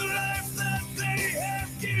is the life that they have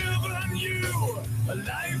given you, a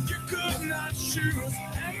life you could not choose,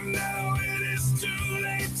 and now it is too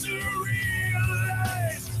late to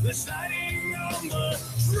realize they're sliding on the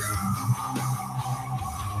throne.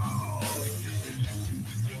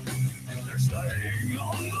 They're sliding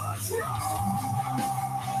on the throne.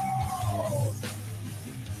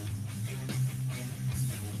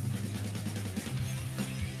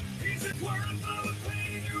 Is it worth the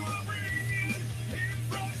pain you are bringing in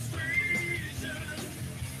frustration?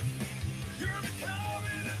 You're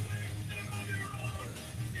becoming a victim of your own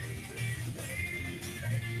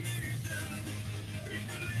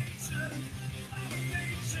regulation,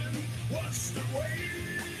 domination. What's the way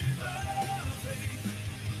of faith?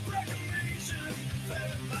 Reclamation,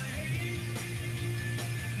 fed by hate,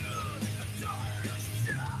 a dark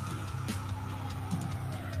sky.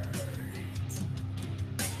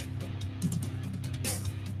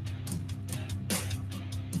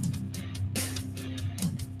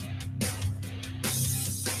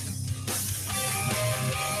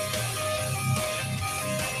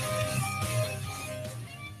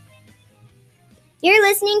 You're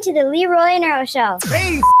listening to the Leroy and Earl Show.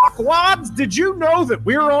 Hey, fuckwads, did you know that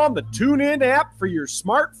we're on the TuneIn app for your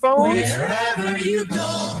smartphone? Wherever you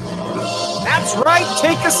go. That's right.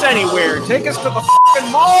 Take us anywhere. Take us to the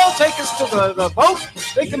fucking mall. Take us to the boat.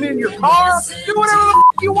 Take them in your car. Do whatever the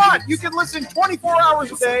fuck you want. You can listen 24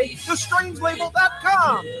 hours a day to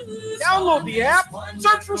strangelabel.com. Download the app.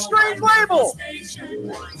 Search for Strange Label.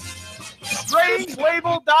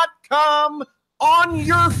 Strangelabel.com on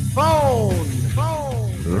your phone.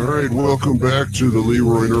 All right, welcome back to the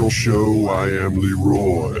Leroy and Earl Show. I am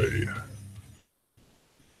Leroy.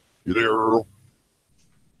 You there, Earl?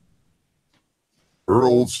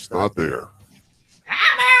 Earl's not there.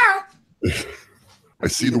 I'm Earl. I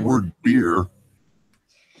see the word beer.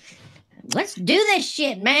 Let's do this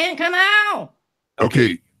shit, man. Come on.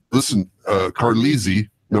 Okay, listen, Carlisi,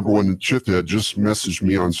 #1 Shithead, just messaged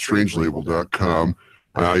me on strangelabel.com.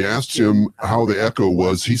 I asked him how the echo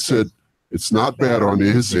was. He said it's not bad on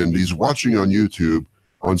his end. He's watching on YouTube.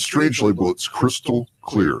 On Strange Label, it's crystal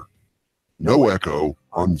clear. No echo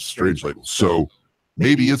on Strange Label. So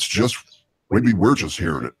maybe we're just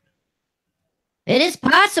hearing it. It is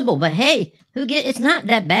possible, but hey, it's not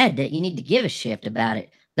that bad that you need to give a shift about it.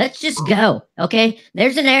 Let's just go, okay?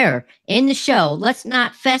 There's an error in the show. Let's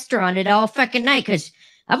not fester on it all fucking night, because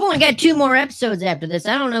I've only got 2 more episodes after this.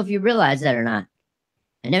 I don't know if you realize that or not.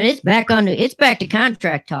 And then it's back to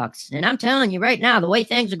contract talks. And I'm telling you right now, the way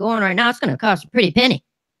things are going right now, it's going to cost a pretty penny.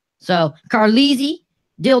 So Carlisi,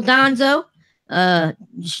 Dildonzo,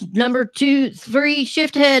 number 2, 3,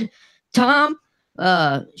 Shifthead Tom,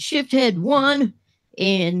 Shifthead 1,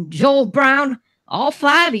 and Joel Brown, all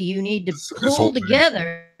 5 of you need to pull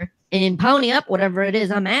together and pony up whatever it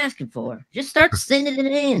is I'm asking for. Just start sending it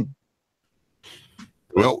in.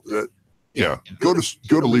 Well, yeah, go to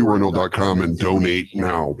LeroyNoel.com and donate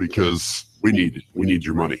now, because we need it. We need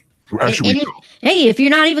your money. Actually, hey, if you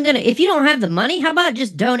don't have the money, how about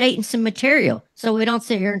just donating some material so we don't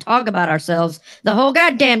sit here and talk about ourselves the whole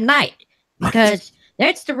goddamn night? Because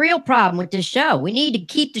that's the real problem with this show. We need to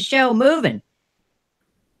keep the show moving.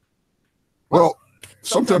 Well,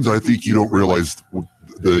 sometimes I think you don't realize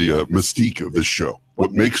the mystique of this show.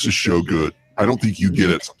 What makes the show good? I don't think you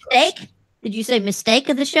get it sometimes. Mistake? Did you say mistake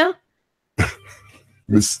of the show?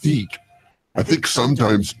 Mystique. I think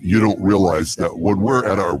sometimes you don't realize that when we're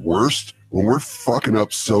at our worst, when we're fucking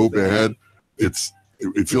up so bad, it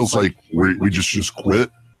feels like we just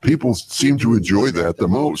quit. People seem to enjoy that the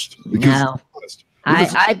most. No,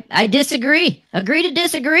 I disagree. Agree to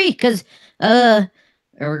disagree, because or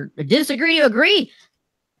disagree to agree.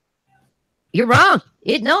 You're wrong.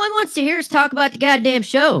 No one wants to hear us talk about the goddamn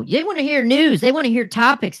show. They want to hear news. They want to hear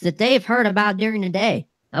topics that they've heard about during the day.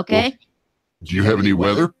 Okay. Well, do you have any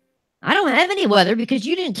weather? I don't have any weather because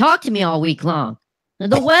you didn't talk to me all week long.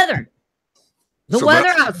 The weather. The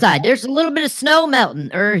weather outside. There's a little bit of snow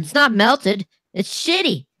melting, or it's not melted. It's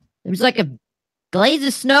shitty. There's like a glaze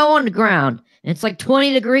of snow on the ground, and it's like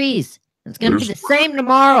 20 degrees. It's going to be the same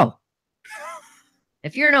tomorrow.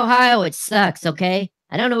 If you're in Ohio, it sucks, okay?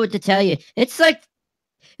 I don't know what to tell you. It's like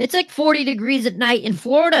 40 degrees at night in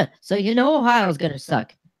Florida, so you know Ohio's going to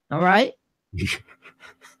suck. All right?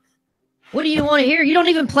 What do you want to hear? You don't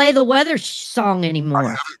even play the weather song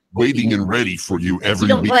anymore. Waiting and ready for you every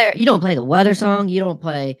week. You don't play the weather song. You don't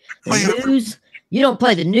play the news. You don't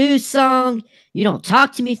play the news song. You don't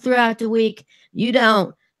talk to me throughout the week. You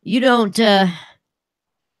don't, we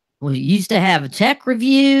used to have tech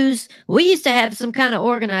reviews. We used to have some kind of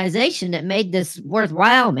organization that made this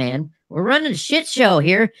worthwhile, man. We're running a shit show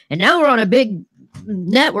here, and now we're on a big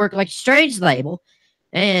network like Strange Label,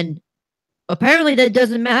 and apparently that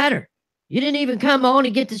doesn't matter. You didn't even come on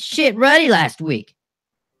and get the shit ready last week.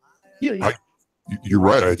 You're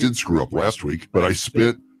right. I did screw up last week, but I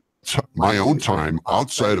spent my own time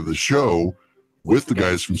outside of the show with the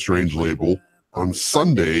guys from Strange Label on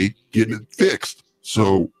Sunday getting it fixed.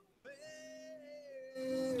 So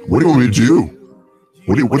what do you want me to do?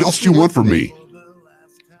 What else do you want from me?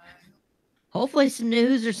 Hopefully some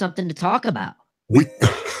news or something to talk about. We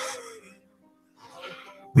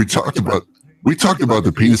talked about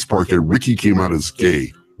the penis part and Ricky came out as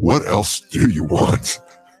gay. What else do you want?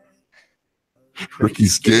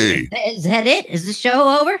 Ricky's gay. Is that it? Is the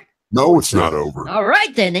show over? No, it's not over. All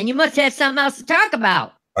right, then. Then you must have something else to talk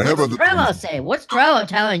about. I have What's Trello say? What's Trello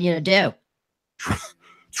telling you to do?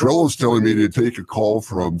 Trello's telling me to take a call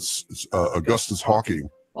from Augustus Hawking.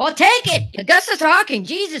 Well, take it. Augustus Hawking.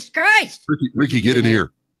 Jesus Christ. Ricky, get in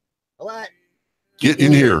here. What? Get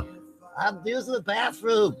in here. I'm using the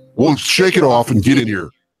bathroom. Well, shake it off and get in here.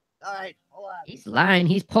 All right, hold on. He's lying.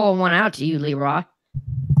 He's pulling one out to you, Leroy. All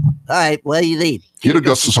right, what do you need? Get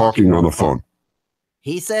Augustus Hawking on the phone.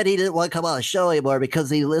 He said he didn't want to come on the show anymore because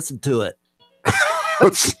he listened to it.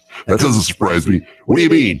 That doesn't surprise me. What do you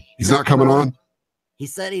mean? He's not coming on? He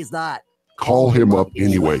said he's not. Call him up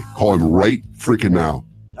anyway. Call him right freaking now.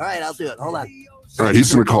 All right, I'll do it. Hold on. All right,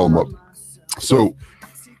 he's going to call him up. So,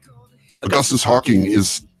 Augustus Hawking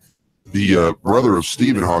is the brother of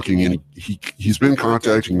Stephen Hawking, and he's been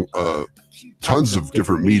contacting tons of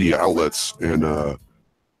different media outlets, and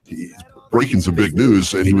he's breaking some big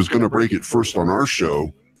news, and he was going to break it first on our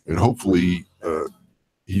show, and hopefully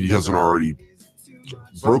he hasn't already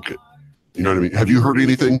broke it. You know what I mean? Have you heard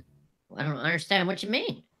anything? I don't understand what you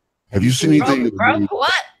mean. Have you seen anything?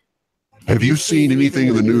 What? Have you seen anything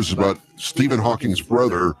in the news about Stephen Hawking's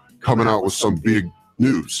brother coming out with some big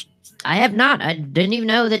news? I have not. I didn't even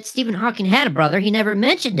know that Stephen Hawking had a brother. He never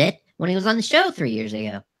mentioned it when he was on the show 3 years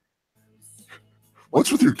ago.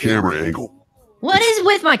 What's with your camera angle? What is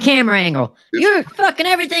with my camera angle? You're fucking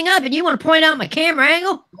everything up and you want to point out my camera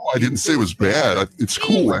angle? No, I didn't say it was bad. It's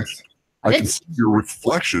cool. I can see your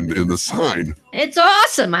reflection in the sign. It's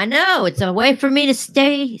awesome. I know. It's a way for me to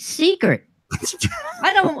stay secret.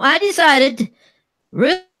 I decided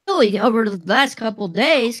really over the last couple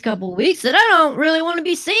weeks that I don't really want to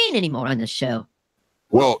be seen anymore on this show.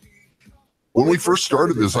 Well, when we first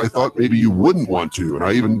started this, I thought maybe you wouldn't want to, and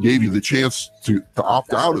I even gave you the chance to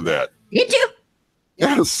opt out of that. Did you?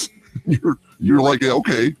 Yes. You're like,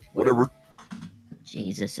 okay, whatever.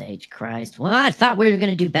 Jesus H. Christ. Well, I thought we were going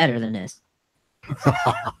to do better than this. Come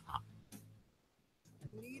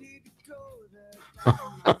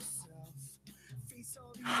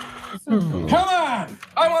on!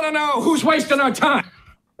 I want to know who's wasting our time.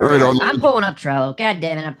 All right, I'm pulling up Trello. God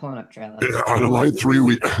damn it, I'm pulling up Trello. On line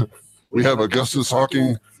 3, we have Augustus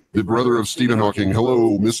Hawking, the brother of Stephen Hawking.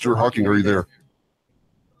 Hello, Mr. Hawking, are you there?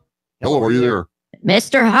 Hello, are you there?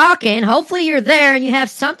 Mr. Hawking, hopefully you're there and you have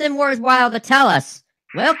something worthwhile to tell us.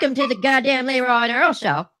 Welcome to the goddamn Leroy and Earl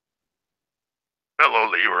show. Hello,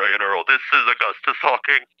 Leroy and Earl. This is Augustus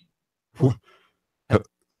Hawking.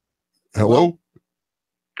 Hello?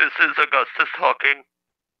 This is Augustus Hawking.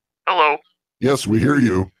 Hello. Yes, we hear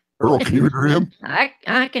you. Earl, can you hear him?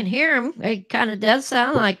 I can hear him. It kind of does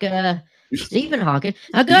sound like Stephen Hawking.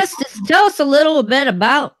 Augustus, tell us a little bit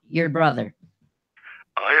about your brother.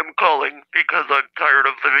 I am calling because I'm tired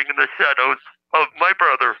of living in the shadows of my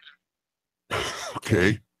brother.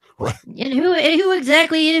 Okay. What? And who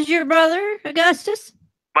exactly is your brother, Augustus?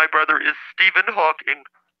 My brother is Stephen Hawking,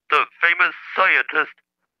 the famous scientist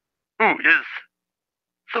who is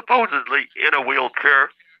supposedly in a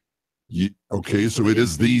wheelchair. Okay, so it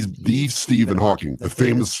is the Stephen Hawking, the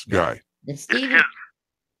famous guy. Stephen.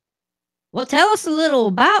 Well, tell us a little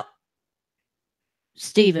about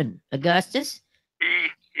Stephen, Augustus.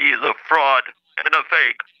 He's a fraud and a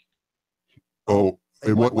fake. Oh,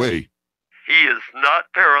 in what way? He is not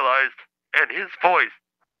paralyzed, and his voice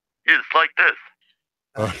is like this.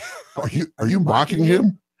 Are you mocking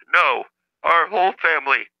him? No, our whole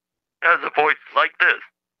family has a voice like this.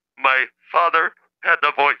 My father had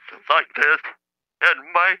a voice like this,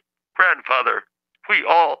 and my grandfather. We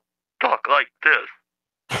all talk like this.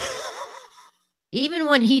 Even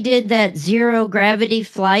when he did that zero gravity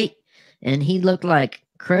flight, and he looked like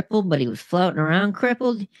crippled, but he was floating around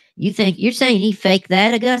crippled. You're saying he faked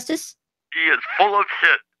that, Augustus? He is full of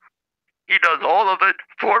shit. He does all of it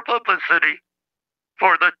for publicity,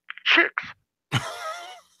 for the chicks.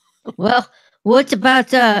 Well, what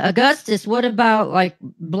about Augustus? What about like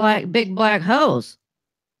big black holes?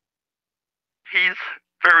 He's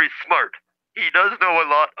very smart. He does know a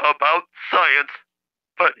lot about science,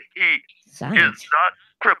 but he is not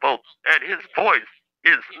crippled, and his voice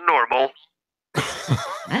is normal.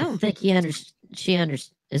 I don't think she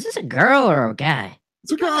understands. Is this a girl or a guy?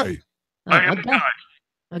 It's a guy. Oh, I am a guy.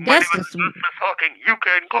 Augustus. My name is Augustus Hawking. You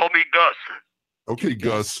can call me Gus. Okay,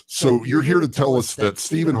 Gus. So you're here to tell us that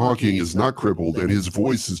Stephen Hawking is not crippled and his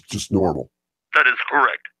voice is just normal. That is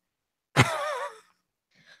correct.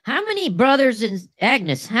 How many brothers and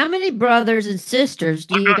Agnes? How many brothers and sisters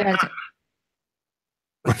do you guys?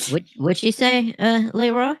 What'd she say,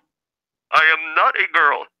 Leroy? I am not a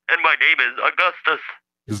girl, and my name is Augustus.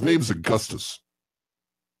 His name's Augustus.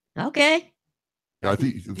 Okay. I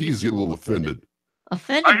think he's getting a little offended.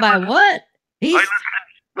 Offended by what? Listen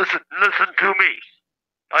to me.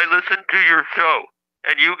 I listen to your show,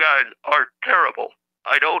 and you guys are terrible.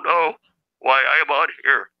 I don't know why I am on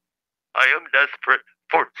here. I am desperate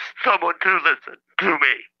for someone to listen to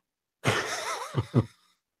me.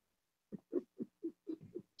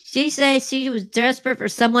 She say she was desperate for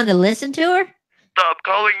someone to listen to her? Stop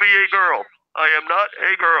calling me a girl. I am not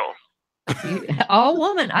a girl. All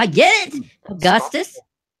woman. I get it, Augustus.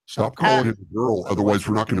 Stop calling him a girl, otherwise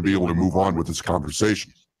we're not going to be able to move on with this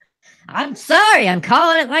conversation. I'm sorry. I'm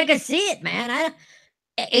calling it like I see it, man.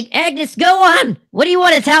 Agnes, go on. What do you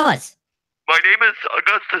want to tell us? My name is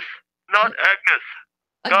Augustus, not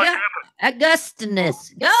Agnes.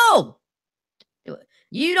 Augustinus, go.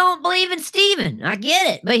 You don't believe in Stephen. I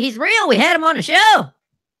get it, but he's real. We had him on the show.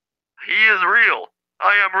 He is real.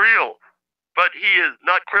 I am real. But he is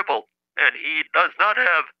not crippled, and he does not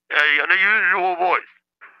have an unusual voice.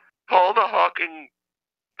 Call the Hawking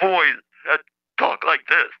boys that talk like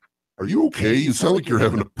this. Are you okay? You sound like you're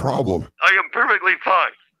having a problem. I am perfectly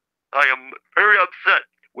fine. I am very upset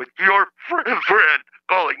with your friend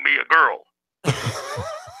calling me a girl.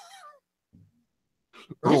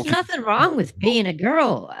 There's nothing wrong with being a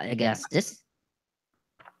girl, Augustus.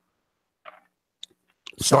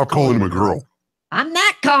 Stop calling him a girl. I'm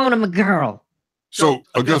not calling him a girl. So,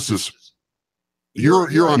 Augustus,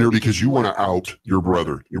 you're on here because you want to out your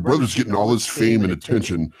brother. Your brother's getting all his fame and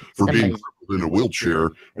attention for being in a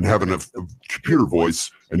wheelchair and having a computer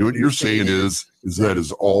voice. And what you're saying is that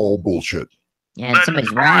is all bullshit. Yeah,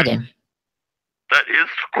 somebody's riding. That is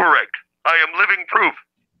correct. I am living proof.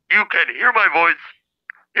 You can hear my voice.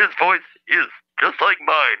 His voice is just like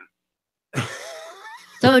mine.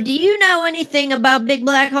 So, do you know anything about big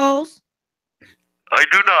black holes? I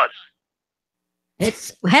do not.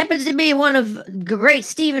 It happens to be one of great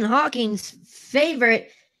Stephen Hawking's favorite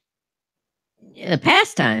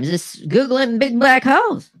pastimes. Is Googling big black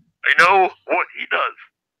holes. I know what he does.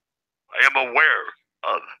 I am aware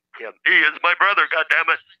of him. He is my brother,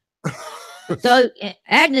 goddammit. So,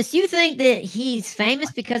 Agnes, you think that he's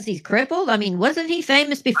famous because he's crippled? I mean, wasn't he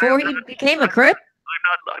famous before he became a crip?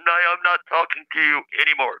 I'm not talking to you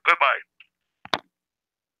anymore. Goodbye.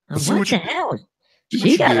 What the hell?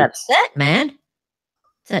 She got upset, man.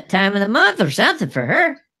 It's that time of the month or something for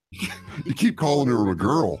her. You keep calling her a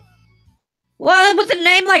girl. Well, with a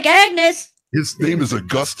name like Agnes. His name is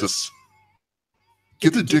Augustus.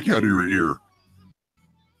 Get the dick out of your ear.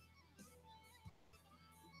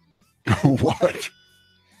 What?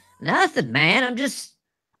 Nothing, man. I'm just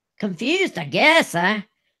confused, I guess.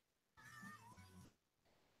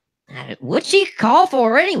 What'd she call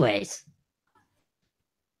for anyways?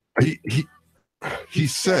 He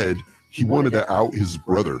said he wanted to out his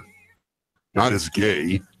brother. Not as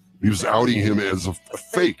gay. He was outing him as a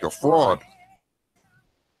fake, a fraud.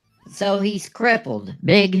 So he's crippled.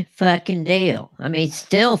 Big fucking deal. I mean,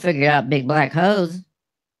 still figured out big black hose.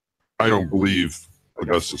 I don't believe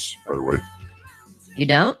Augustus, by the way. You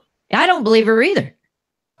don't? I don't believe her either.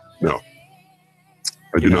 No.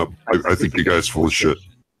 I do not. I think the guy's full of shit.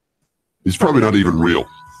 He's probably not even real.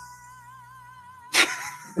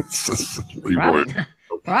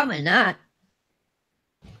 Probably not.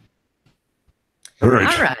 All right.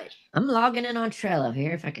 All right. I'm logging in on Trello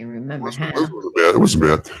here if I can remember how. It wasn't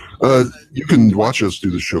bad. You can watch us do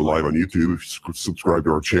the show live on YouTube. If you subscribe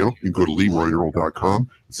to our channel, you can go to LeroyEarl.com.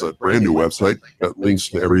 It's a brand new website. Got links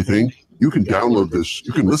to everything. You can download this.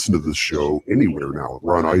 You can listen to this show anywhere now.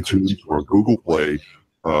 We're on iTunes. We're on Google Play.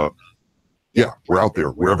 Yeah, we're out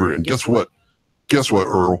there wherever. And guess what? Guess what,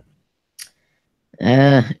 Earl?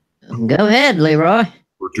 Go ahead, Leroy.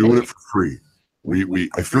 We're doing it for free.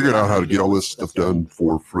 I figured out how to get all this stuff done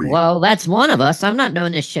for free. Well, that's one of us. I'm not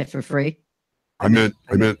doing this shit for free. I meant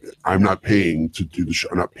I'm not paying to do the show.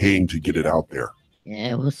 I'm not paying to get it out there.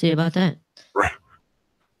 Yeah, we'll see about that. Right.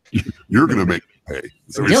 You're gonna make me pay.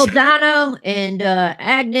 Dildano and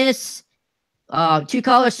Agnes. 2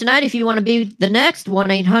 callers tonight. If you want to be the next,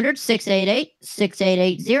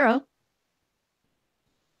 1-800-688-6880.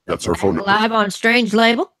 That's our phone number. Live on Strange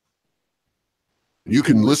Label. You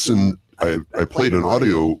can listen. I played an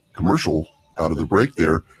audio commercial out of the break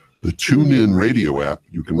there. The TuneIn radio app,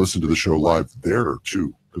 you can listen to the show live there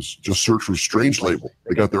too. Just search for Strange Label.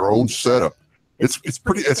 They got their own setup. It's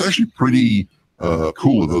actually pretty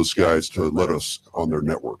cool of those guys to let us on their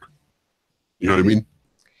network. You know what I mean?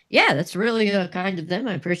 Yeah, that's really kind of them.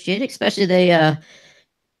 I appreciate it. Especially they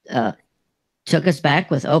took us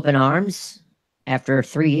back with open arms after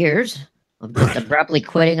 3 years of just abruptly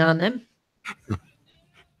quitting on them.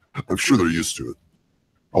 I'm sure they're used to it.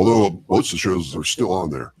 Although most of the shows are still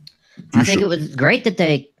on there. I think it was great that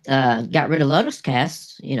they got rid of Lotus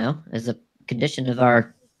Cast, as a condition of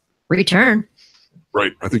our return.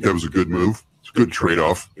 Right. I think that was a good move. It's a good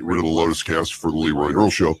trade-off. Get rid of the Lotus Cast for the Leroy and Earl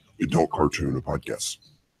Show, the adult cartoon and podcast.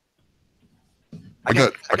 I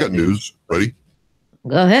got news, buddy.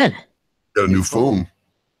 Go ahead. Got a new phone.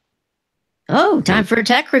 Oh, time for a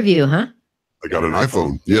tech review, huh? I got an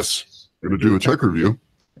iPhone. Yes. I'm going to do a tech review.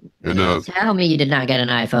 And tell me you did not get an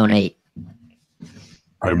iPhone 8.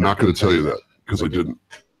 I'm not going to tell you that because I didn't.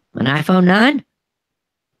 An iPhone 9?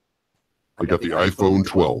 I got the iPhone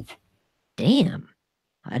 12. Damn.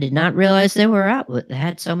 I did not realize they were out. They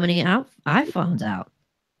had so many iPhones out.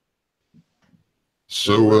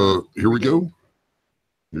 So here we go.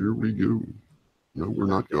 Here we go. No, we're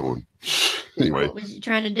not going. Anyway. What was you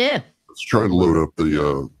trying to do? Let's try to load up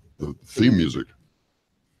the theme music.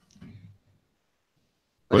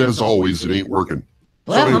 But as always, it ain't working.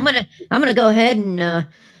 Well, so I'm gonna go ahead and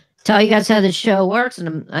tell you guys how the show works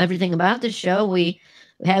and everything about the show. We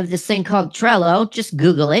have this thing called Trello. Just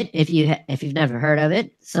Google it if you've never heard of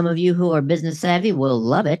it. Some of you who are business savvy will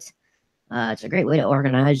love it. It's a great way to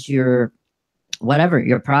organize your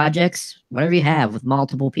projects, whatever you have with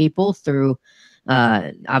multiple people through,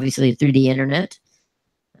 obviously through the internet.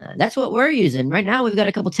 That's what we're using. Right now, we've got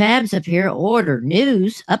a couple tabs up here. Order,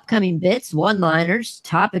 news, upcoming bits, one-liners,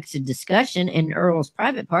 topics of discussion, and Earl's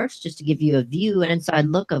private parts, just to give you a view and inside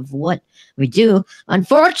look of what we do.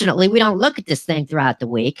 Unfortunately, we don't look at this thing throughout the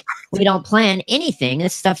week. We don't plan anything.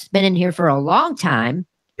 This stuff's been in here for a long time.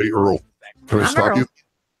 Hey, Earl, can I stop you?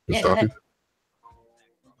 Stop you?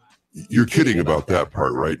 You're kidding about that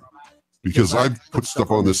part, right? Because I've put stuff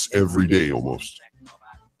on this every day almost.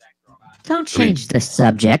 Don't change the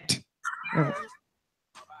subject. I'm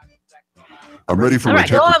ready for All my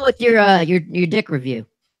right, go on with your dick review.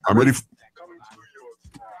 I'm ready.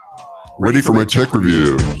 Ready for my tech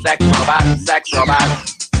review. Sex robot, sex robot,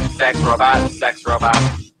 sex robot, sex robot,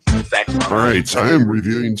 sex robot. All right, I am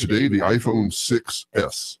reviewing today the iPhone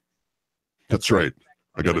 6S. That's right.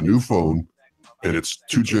 I got a new phone, and it's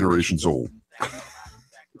 2 generations old.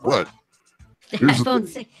 What? The iPhone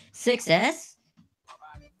 6S?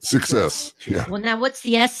 6S, yeah. Well, now what's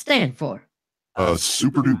the S stand for?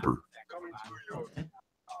 Super duper.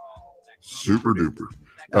 Super duper.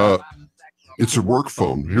 It's a work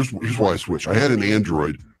phone. Here's why I switched. I had an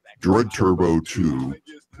Android Droid Turbo 2,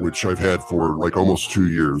 which I've had for like almost 2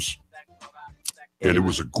 years. And it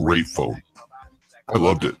was a great phone. I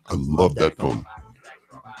loved it. I loved that phone.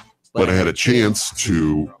 But I had a chance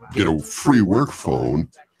to get a free work phone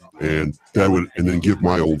and then give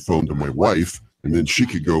my old phone to my wife. And then she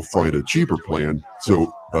could go find a cheaper plan.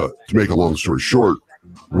 So to make a long story short,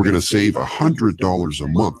 we're going to save $100 a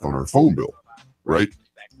month on our phone bill, right?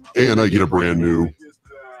 And I get a brand new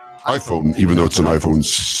iPhone, even though it's an iPhone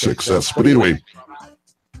 6S. But anyway.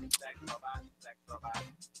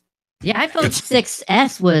 The iPhone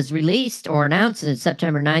 6S was released or announced on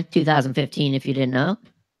September 9th, 2015, if you didn't know.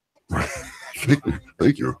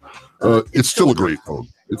 Thank you. It's still a great phone.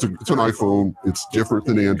 It's an iPhone. It's different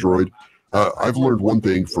than Android. I've learned one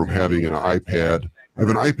thing from having an iPad. I have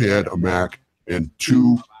an iPad, a Mac, and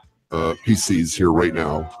 2 PCs here right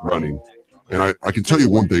now running. And I can tell you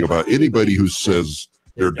one thing about anybody who says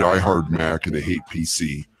they're diehard Mac and they hate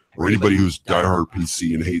PC, or anybody who's diehard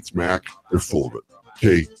PC and hates Mac, they're full of it.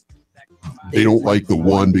 Okay, they don't like the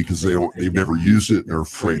one because they've never used it and they're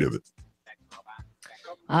afraid of it.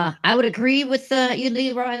 I would agree with you,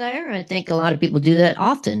 Leroy, there. I think a lot of people do that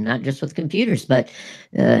often, not just with computers, but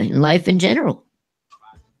in life in general.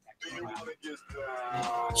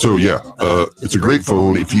 So yeah, it's a great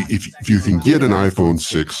phone. If you can get an iPhone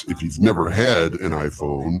 6, if you've never had an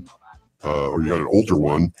iPhone or you got an older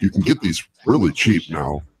one, you can get these really cheap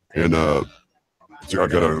now. And I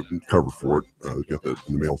got a cover for it. Got that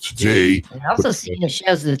in the mail today. I also see it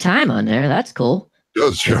shows the time on there. That's cool. It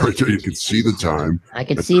does, yeah, you can see the time. I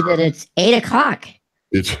can see that it's 8 o'clock.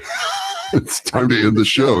 It's time to end the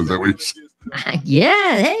show. Is that what you're saying?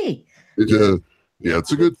 Yeah, hey. Yeah,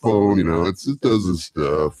 it's a good phone, you know, it does its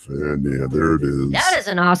stuff, and yeah, there it is. That is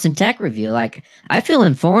an awesome tech review. Like, I feel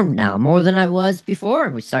informed now more than I was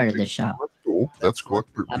before we started this show. That's cool.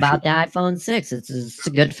 About the iPhone 6. It's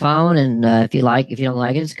a good phone, and if you don't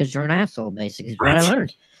like it, it's because you're an asshole, basically. Is what I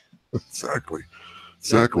learned. Exactly.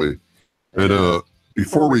 And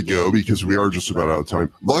before we go, because we are just about out of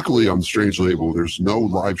time, luckily on Strange Label, there's no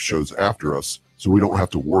live shows after us, so we don't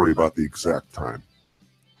have to worry about the exact time.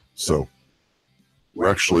 So we're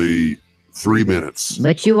actually 3 minutes.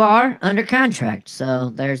 But you are under contract, so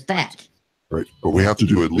there's that. Right. But we have to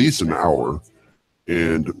do at least an hour.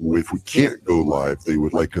 And if we can't go live, they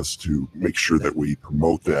would like us to make sure that we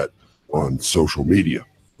promote that on social media,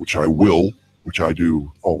 which I will, which I do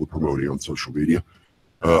all the promoting on social media.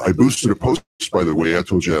 I boosted a post, by the way. I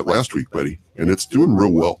told you that last week, Betty, and it's doing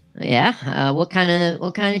real well. Yeah. What kind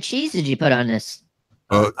of cheese did you put on this?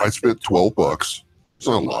 I spent $12. It's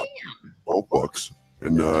not a lot. $12.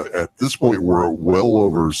 And at this point, we're well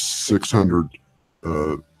over 600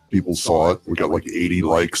 people saw it. We got like 80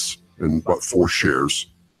 likes and about 4 shares.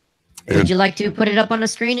 And would you like to put it up on the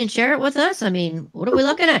screen and share it with us? I mean, what are we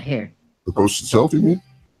looking at here? The post itself, you mean?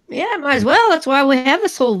 Yeah, might as well. That's why we have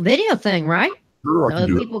this whole video thing, right? Sure, I can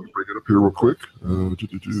do it. Bring it up here real quick.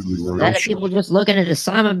 Instead of people just looking at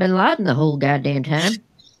Osama bin Laden the whole goddamn time.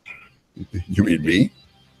 You mean me?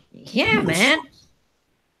 Yeah, man.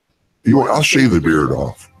 I'll shave the beard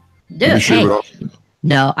off. Dude, hey,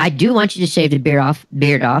 no, I do want you to shave the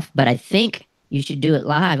beard off, but I think you should do it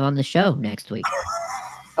live on the show next week.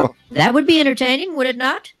 That would be entertaining, would it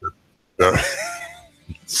not?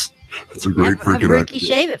 That's a great freaking idea.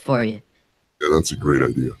 Shave it for you. Yeah, that's a great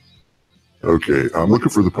idea. Okay, I'm looking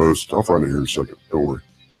for the post. I'll find it here in a second. Don't worry.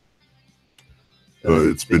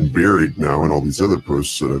 It's been buried now in all these other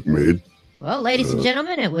posts that I've made. Well, ladies and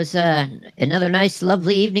gentlemen, it was another nice,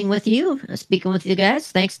 lovely evening with you, speaking with you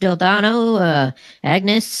guys. Thanks, Dildano,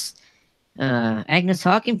 Agnes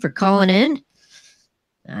Hawking for calling in.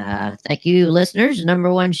 Thank you, listeners.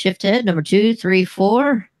 Number 1, shift head. Number 2, 3,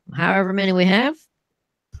 4, however many we have.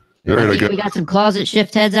 All right, we got some closet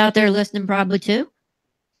shift heads out there listening probably too.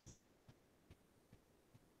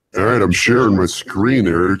 All right, I'm sharing my screen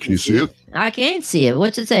there. Can you see it? I can see it.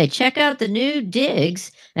 What's it say? Check out the new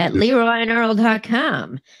digs at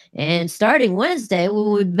LeroyandEarl.com. And starting Wednesday,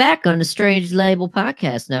 we'll be back on the Strange Label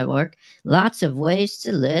Podcast Network. Lots of ways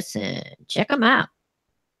to listen. Check them out.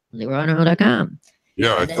 LeroyandEarl.com.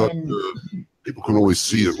 Yeah, I thought people can only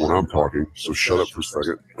see it when I'm talking, so shut up for a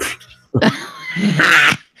second.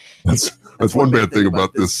 That's one bad thing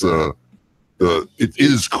about this. It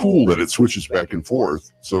is cool that it switches back and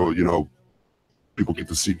forth, so people get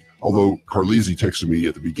to see. Although Carlisi texted me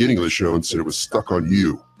at the beginning of the show and said it was stuck on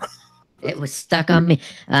you. It was stuck on me.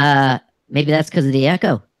 Maybe that's because of the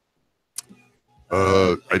echo.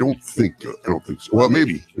 I don't think so. Well,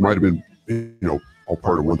 maybe it might have been all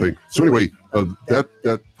part of one thing. So anyway,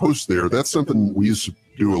 that post there, that's something we used to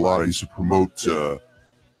do a lot. I used to promote the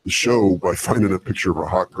show by finding a picture of a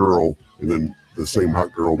hot girl and then the same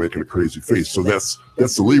hot girl making a crazy face. So that's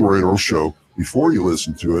the Leroy and Earl show before you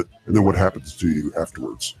listen to it, and then what happens to you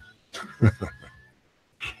afterwards. Do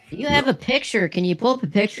you have a picture? Can you pull up a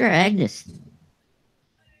picture of Agnes?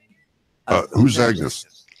 Who's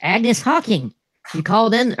Agnes? Agnes Hawking. She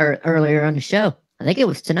called in earlier on the show. I think it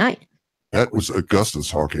was tonight. That was Augustus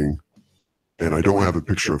Hawking, and I don't have a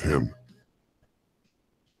picture of him.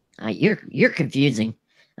 You're confusing.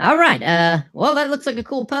 All right. Well, that looks like a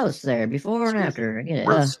cool post there, before and after.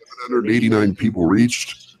 789 people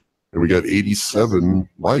reached, and we got 87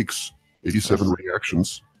 likes, 87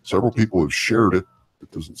 reactions. Several people have shared it. It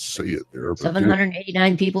doesn't say it there.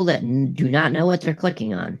 789 people that do not know what they're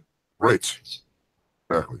clicking on. Right.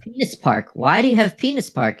 Exactly. Penis Park. Why do you have Penis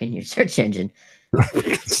Park in your search engine?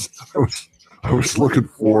 I was looking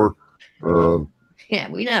for. Yeah,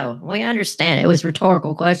 we know. We understand. It was a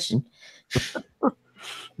rhetorical question.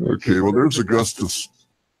 Okay, well, there's Augustus.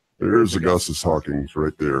 There's Augustus Hawking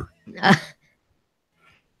right there.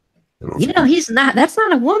 He's not. That's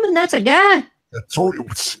not a woman. That's a guy. I told you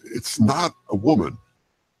it's not a woman.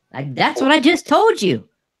 That's what I just told you.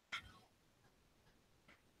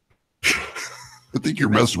 I think you're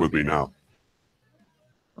messing with me now.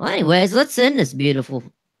 Well, anyways, let's end this beautiful.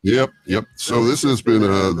 Yep. So this has been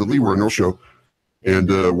the Leroy and Earl show, and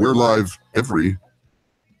we're live every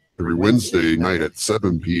Wednesday night at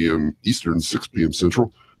 7 p.m. Eastern, 6 p.m.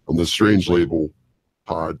 Central on the Strange Label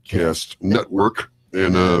Podcast Network.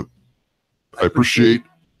 And I appreciate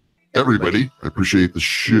everybody. I appreciate the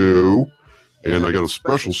show. And I got a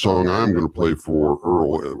special song I'm going to play for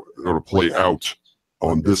Earl. I'm going to play out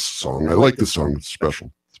on this song. I like this song. It's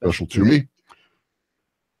special to me.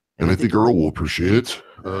 And I think Earl will appreciate it.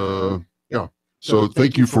 Yeah. So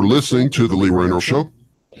thank you for listening to the Leroy and Earl Show.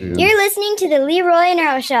 And You're listening to the Leroy and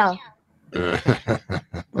Earl Show.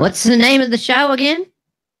 What's the name of the show again?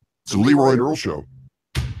 It's the Leroy and Earl Show.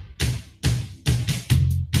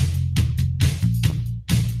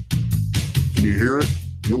 Can you hear it?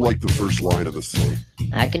 You'll like the first line of this song.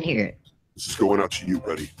 I can hear it. This is going out to you,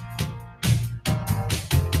 buddy.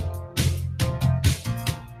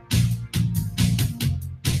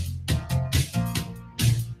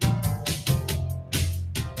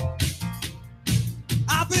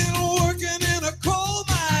 I've been working in a coal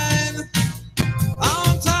mine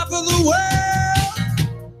on top of the world.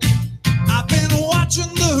 I've been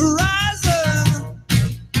watching the horizon.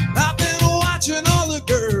 I've been watching all the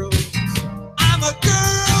girls. I'm a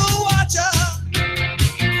girl watcher.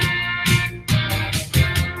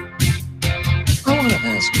 I want to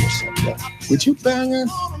ask you something. Would you bang her?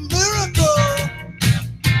 On a miracle.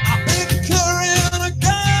 I've been carrying a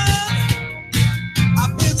gun.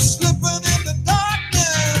 I've been slipping in the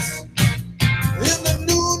darkness in the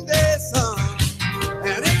noonday sun,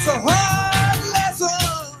 and it's a hard lesson.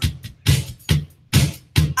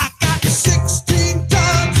 I got 16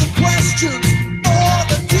 tons of questions for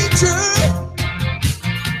the teacher.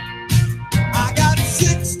 I got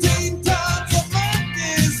 16 tons of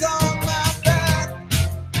monkeys on my back.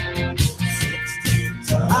 16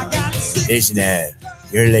 tons. I got 16 Listen up.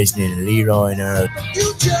 You're listening to Leroy and Earl.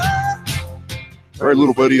 future. All right,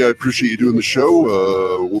 little buddy, I appreciate you doing the show.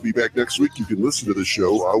 We'll be back next week. You can listen to the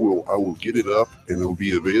show. I will get it up, and it'll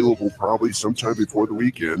be available probably sometime before the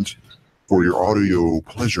weekend for your audio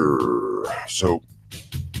pleasure. So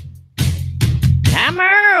I'm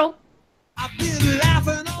Earl. I've been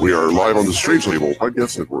laughing all we are live on the Strange Label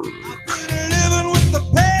Podcast Network. living with the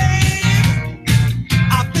pain.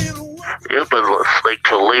 I've been You've been listening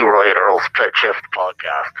to Leroy and Earl's Pet Shift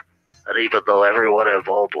Podcast. And even though everyone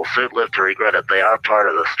involved will soon live to regret it, they are part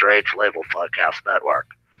of the Strange Label Podcast Network.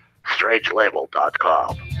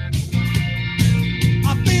 Strangelabel.com.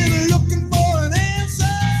 I've been looking for an answer.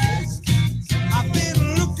 I've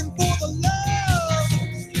been looking for the love.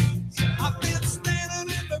 I've been standing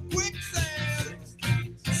in the quicksand,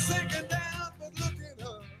 sinking down but looking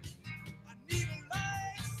up. I need a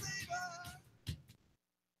lifesaver.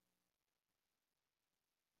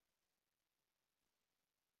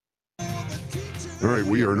 All right,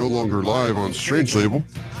 we are no longer live on Strange Label.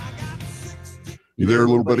 You there,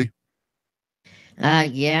 little buddy?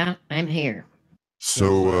 Yeah, I'm here.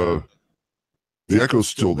 So the echo's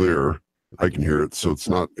still there. I can hear it, so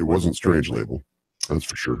it wasn't Strange Label. That's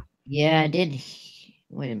for sure. Yeah, I did.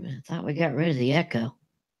 Wait a minute. I thought we got rid of the echo.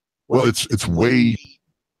 Well, it's way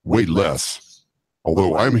less.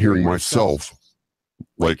 Although I'm hearing myself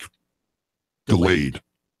like delayed.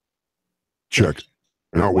 Check.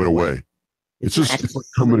 And now it went away. It's like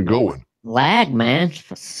coming and going. Lag, man.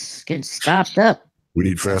 It's getting stopped up. We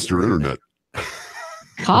need faster internet.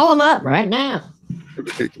 Call them up right now.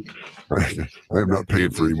 I am not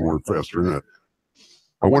paying for any more faster internet.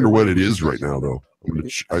 I wonder what it is right now, though.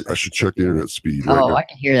 I should check the internet speed right now. I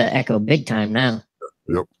can hear that echo big time now.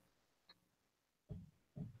 Yep.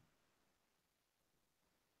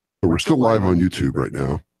 But we're still live on YouTube right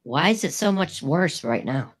now. Why is it so much worse right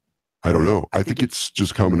now? I don't know. I think it's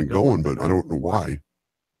just coming and going, but I don't know why.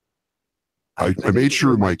 I made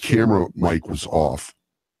sure my camera mic was off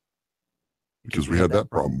because we had that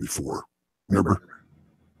problem before. Remember?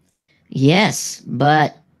 Yes,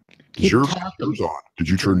 but Is yours on? Did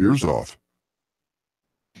you turn yours off?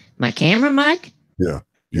 My camera mic? Yeah.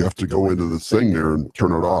 You have to go into the thing there and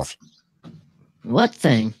turn it off. What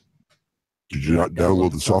thing? Did you not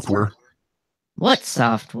download the software? What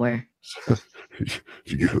software?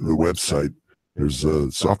 You go to the website, there's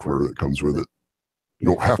software that comes with it. You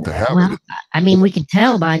don't have to have Well, it. I mean, we can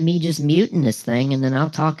tell by me just muting this thing, and then I'll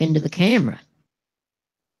talk into the camera.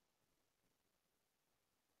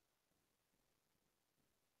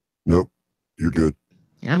 Nope. You're good.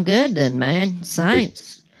 I'm good then, man.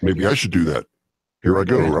 Science. Maybe I should do that. Here I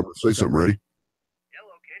go. I'm going to say something. Ready?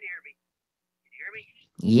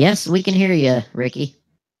 Yes, we can hear you, Ricky.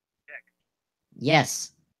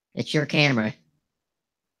 Yes, it's your camera.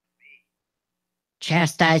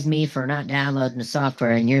 Chastise me for not downloading the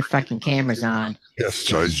software and your fucking camera's on.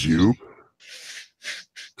 Chastise you.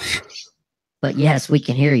 But yes, we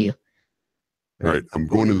can hear you. All right, I'm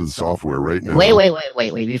going into the software right now.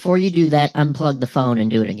 Wait. Before you do that, unplug the phone and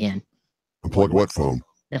do it again. Unplug what phone?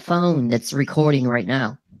 The phone that's recording right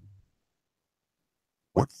now.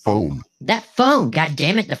 What phone? That phone. God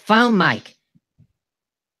damn it, the phone mic.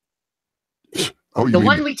 Oh, you the mean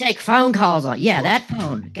one we take phone calls on. Yeah, that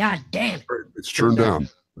phone. God damn it. It's turned down.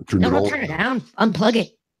 Don't turn it down. Unplug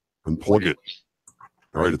it. Unplug it.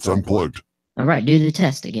 All right, it's unplugged. All right, do the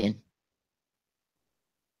test again.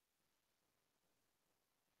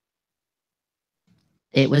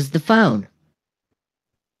 It was the phone.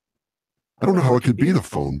 I don't know how it could be the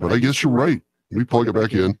phone, but I guess you're right. Let me plug it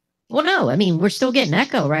back in. Well, no, I mean, we're still getting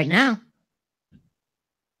echo right now.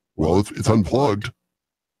 Well, it's unplugged.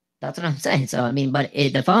 That's what I'm saying. So, I mean, but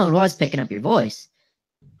the phone was picking up your voice.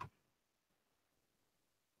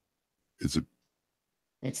 Is it?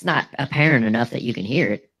 It's not apparent enough that you can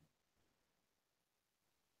hear it.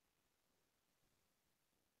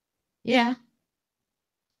 Yeah.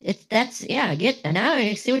 I get, now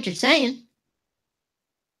I see what you're saying.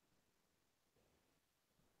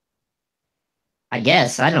 I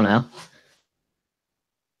guess, I don't know.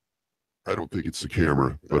 I don't think it's the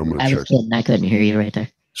camera, but I'm going to I check. was kidding, I couldn't hear you right there.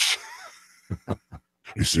 Are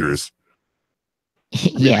you serious?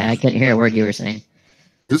 Yeah, I couldn't hear a word you were saying.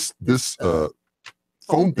 This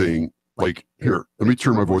phone thing, like, here, let me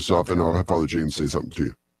turn my voice off and I'll have Father James say something to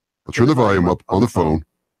you. I'll turn the volume up on the phone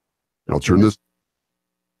and I'll turn this.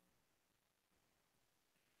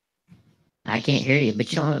 I can't hear you,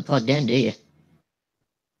 but you don't have it plugged in, do you?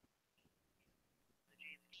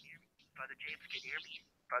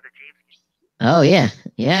 Oh, yeah.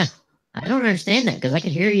 Yeah. I don't understand that because I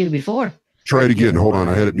could hear you before. Try it again. Hold on.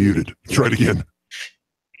 I had it muted. Try it again.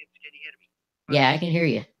 Yeah, I can hear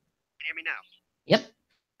you. Can you hear me now? Yep.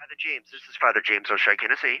 Father James, this is Father James O'Shea,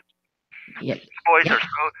 Tennessee. Yep. Boys are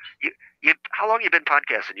so... how long you been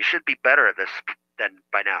podcasting? You should be better at this than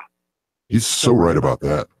by now. He's so right about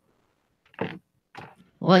that.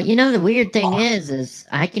 Well, you know, the weird thing is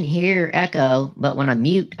I can hear echo, but when I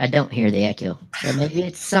mute, I don't hear the echo. So maybe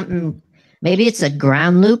it's something, maybe it's a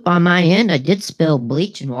ground loop on my end. I did spill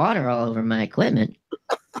bleach and water all over my equipment.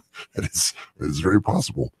 That is very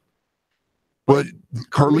possible. But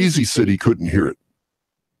Carlisi said he couldn't hear it.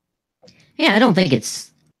 Yeah, I don't think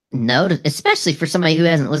it's noticeable, especially for somebody who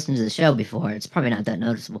hasn't listened to the show before. It's probably not that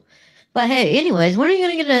noticeable. But hey, anyways, when are you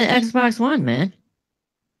going to get an Xbox One, man?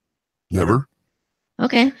 Never.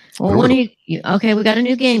 Okay. Well, when are you? Okay, we got a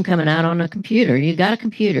new game coming out on a computer. You got a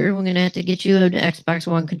computer. We're gonna have to get you an Xbox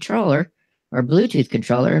One controller or Bluetooth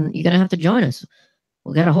controller, and you're gonna have to join us.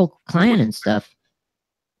 We got a whole client and stuff.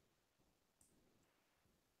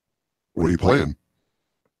 What are you playing?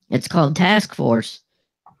 It's called Task Force.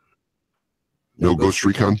 No Ghost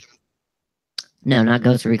Recon? No, not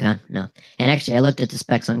Ghost Recon. No. And actually, I looked at the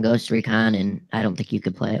specs on Ghost Recon, and I don't think you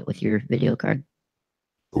could play it with your video card.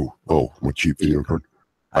 Oh, my cheap video card.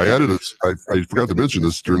 I added I forgot to mention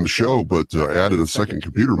this during the show, but I added a second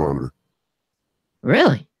computer monitor.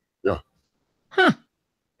 Really? Yeah. Huh.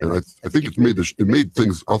 And I think it made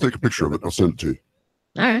things. I'll take a picture of it. I'll send it to you.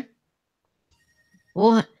 All right.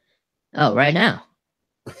 Well, oh, right now.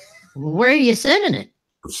 Where are you sending it?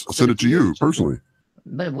 I'll send it to you personally.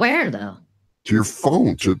 But where though? To your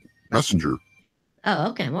phone, to Messenger.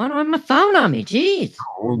 Oh, okay. Well, I don't have my phone on me. Jeez.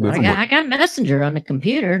 Oh, I got Messenger on the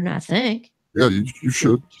computer, I think. Yeah, you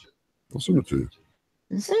should. I'll send it to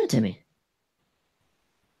you. Send it to me.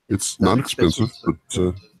 It's not expensive,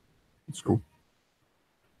 but it's cool.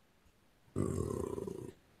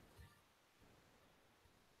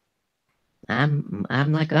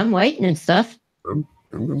 I'm waiting and stuff. I'm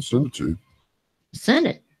gonna send it to you. Send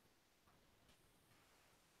it.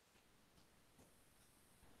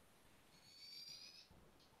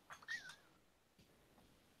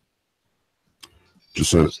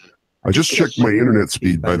 Just sent it. I just checked my internet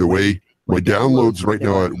speed, by the way. My downloads right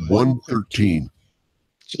now at 113.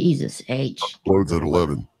 Jesus H. Uploads at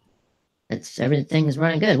 11. Everything is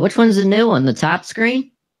running good. Which one's the new one? The top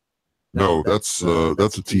screen? No, that's a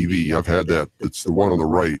TV. I've had that. It's the one on the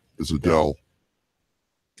right is a Dell.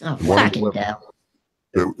 Oh, fucking Dell.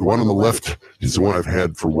 The one on the left is the one I've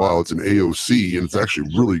had for a while. It's an AOC, and it's actually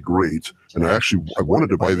really great. And I wanted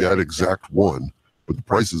to buy that exact one, but the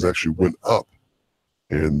prices actually went up.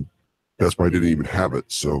 And Best Buy didn't even have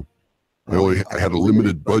it, so I had a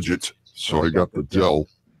limited budget, so I got the Dell,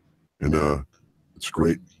 and it's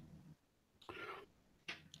great.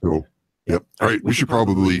 So, yep. All right, we should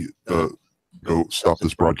probably go stop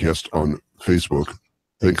this broadcast on Facebook.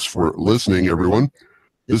 Thanks for listening, everyone.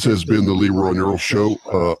 This has been the Leroy and Earl Show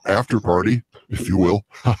after party, if you will.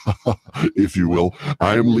 If you will.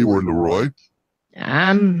 I am Leroy.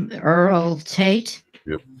 I'm Earl Tate.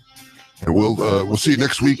 Yep. And we'll see you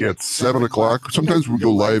next week at 7 o'clock. Sometimes we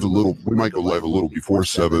go live a little. We might go live a little before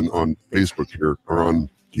 7 on Facebook here or on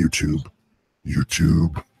YouTube.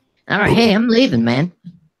 All right. Hey, I'm leaving, man.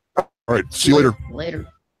 All right. See you later. Later.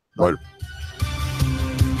 Later.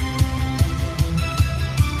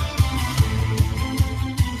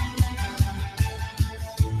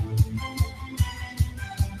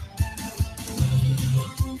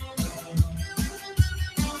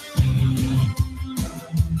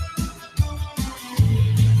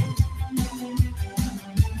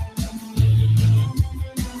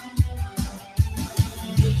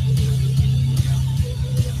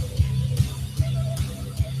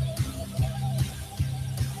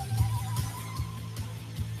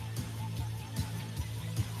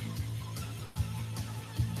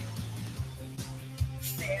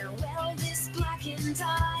 Farewell, this blackened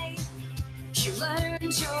eye. You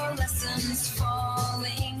learned your lessons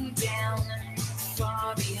falling down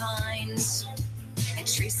far behind and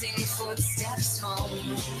tracing footsteps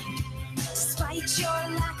home. Despite your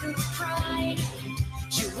lack of pride,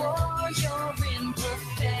 you wore your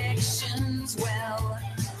imperfections well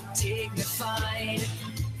dignified.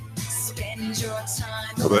 Spend your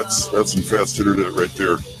time. Well, that's some fast internet right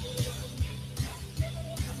there.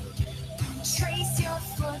 Trace your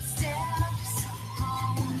footsteps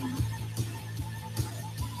home.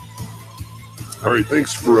 All right,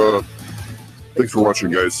 thanks for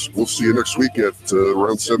watching, guys. We'll see you next week at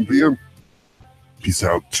around 7 p.m. Peace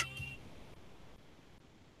out.